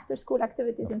running after-school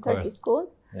activities in 30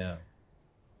 schools. Yeah.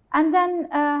 And then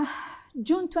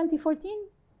June 2014,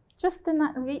 just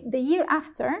the year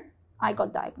after, I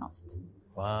got diagnosed.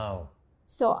 Wow.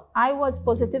 So I was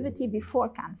Positivity before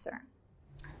cancer.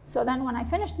 So then when I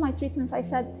finished my treatments, I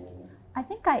said, I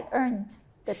think I earned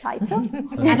the title.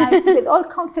 And with all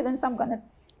confidence, I'm going to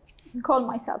call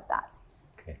myself that.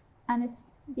 Okay. And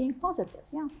it's being positive,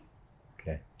 yeah.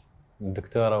 Okay.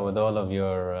 Doctora, with all of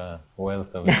your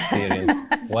wealth of experience,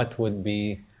 what would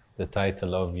be the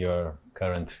title of your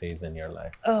current phase in your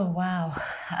life? Oh, wow.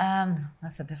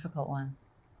 That's a difficult one.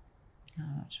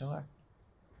 I'm not sure.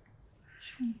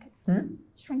 Shrink it.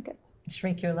 Shrink it.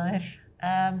 Shrink your life.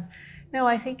 No,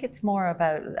 I think it's more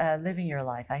about living your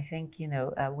life. I think,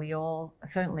 we all,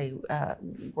 certainly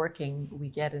working, we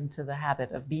get into the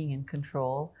habit of being in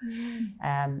control.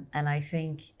 And I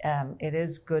think it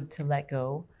is good to let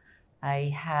go.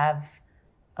 I have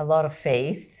a lot of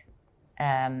faith.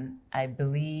 I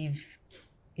believe,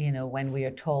 when we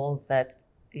are told that,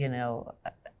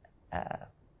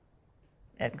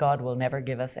 that God will never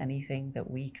give us anything that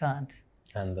we can't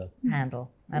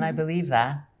handle. And I believe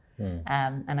that.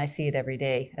 And I see it every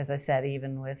day, as I said,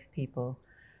 even with people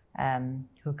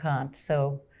who can't.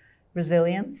 So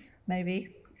resilience,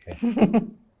 maybe. Okay.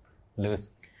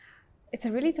 Luz? It's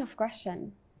a really tough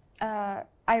question.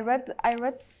 I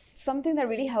read something that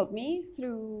really helped me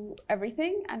through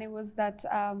everything, and it was that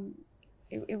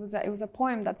it was a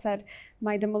poem that said,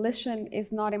 "My demolition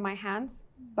is not in my hands,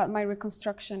 but my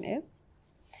reconstruction is."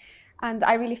 And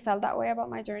I really felt that way about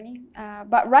my journey.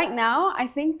 But right now, I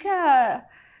think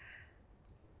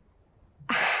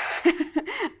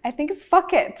it's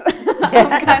fuck it.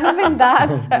 I'm kind of in that.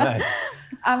 Nice.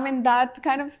 I'm in that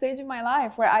kind of stage in my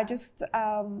life where I just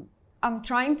I'm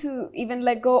trying to even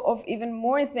let go of even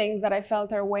more things that I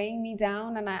felt are weighing me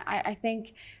down. And I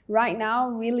think right now,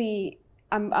 really,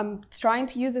 I'm trying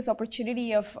to use this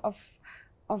opportunity of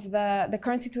the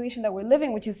current situation that we're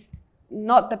living, which is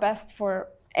not the best for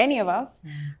any of us.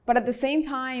 But at the same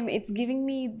time, it's giving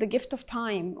me the gift of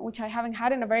time, which I haven't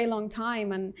had in a very long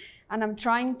time. And I'm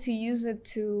trying to use it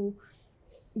to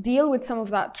deal with some of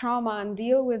that trauma and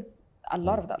deal with a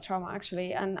lot of that trauma,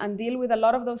 actually, and deal with a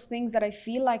lot of those things that I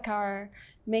feel like are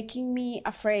making me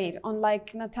afraid.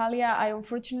 Unlike Natalia, I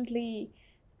unfortunately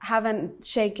haven't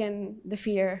shaken the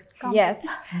fear yet.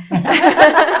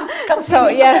 So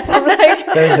yes, I'm like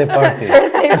Thursday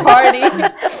party.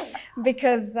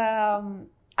 Because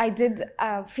I did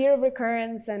fear of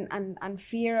recurrence and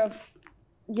fear of,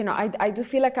 I do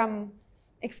feel like I'm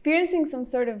experiencing some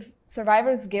sort of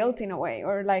survivor's guilt in a way,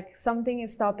 or like something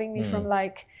is stopping me from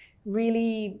like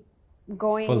really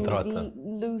going full throttle,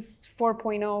 lose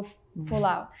 4.0 full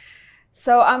out.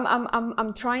 So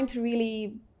I'm trying to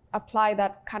really apply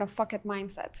that kind of fuck it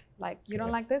mindset. Like, you don't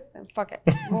like this, then fuck it,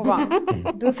 move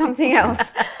on, do something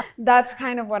else. That's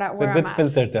kind of where I'm at. It's a good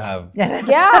filter to have.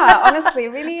 Yeah, honestly,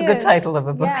 really it's a good title of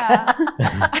a book. Yeah,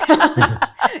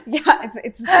 yeah,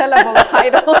 it's a sellable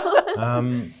title.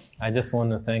 I just want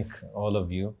to thank all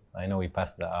of you. I know we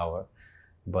passed the hour,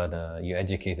 but you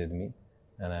educated me.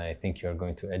 And I think you're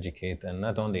going to educate, and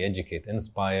not only educate,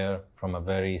 inspire from a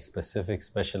very specific,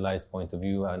 specialized point of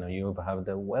view. I know you have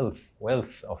the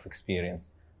wealth of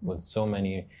experience with so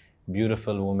many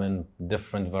beautiful women,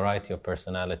 different variety of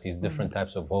personalities, different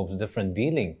types of hopes, different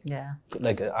dealing. Yeah.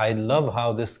 Like, I love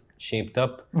how this shaped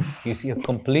up. You see a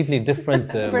completely different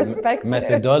Perspective.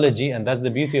 methodology, and that's the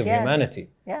beauty of Yes. humanity.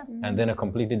 Yeah. And then a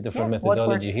completely different Yeah, what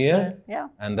methodology works, here. yeah.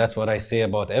 And that's what I say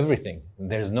about everything.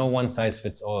 There's no one size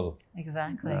fits all.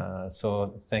 Exactly.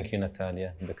 So thank you,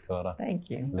 Natalia, Doctora. Thank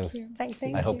you. Luz. Thank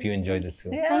you. I hope you enjoyed it too.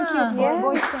 Yeah. Thank you for Yeah.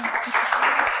 voicing.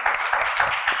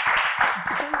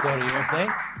 Sorry, you were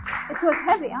saying? It was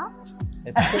heavy, huh?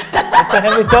 It's a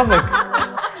heavy topic.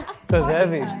 It was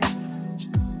heavy.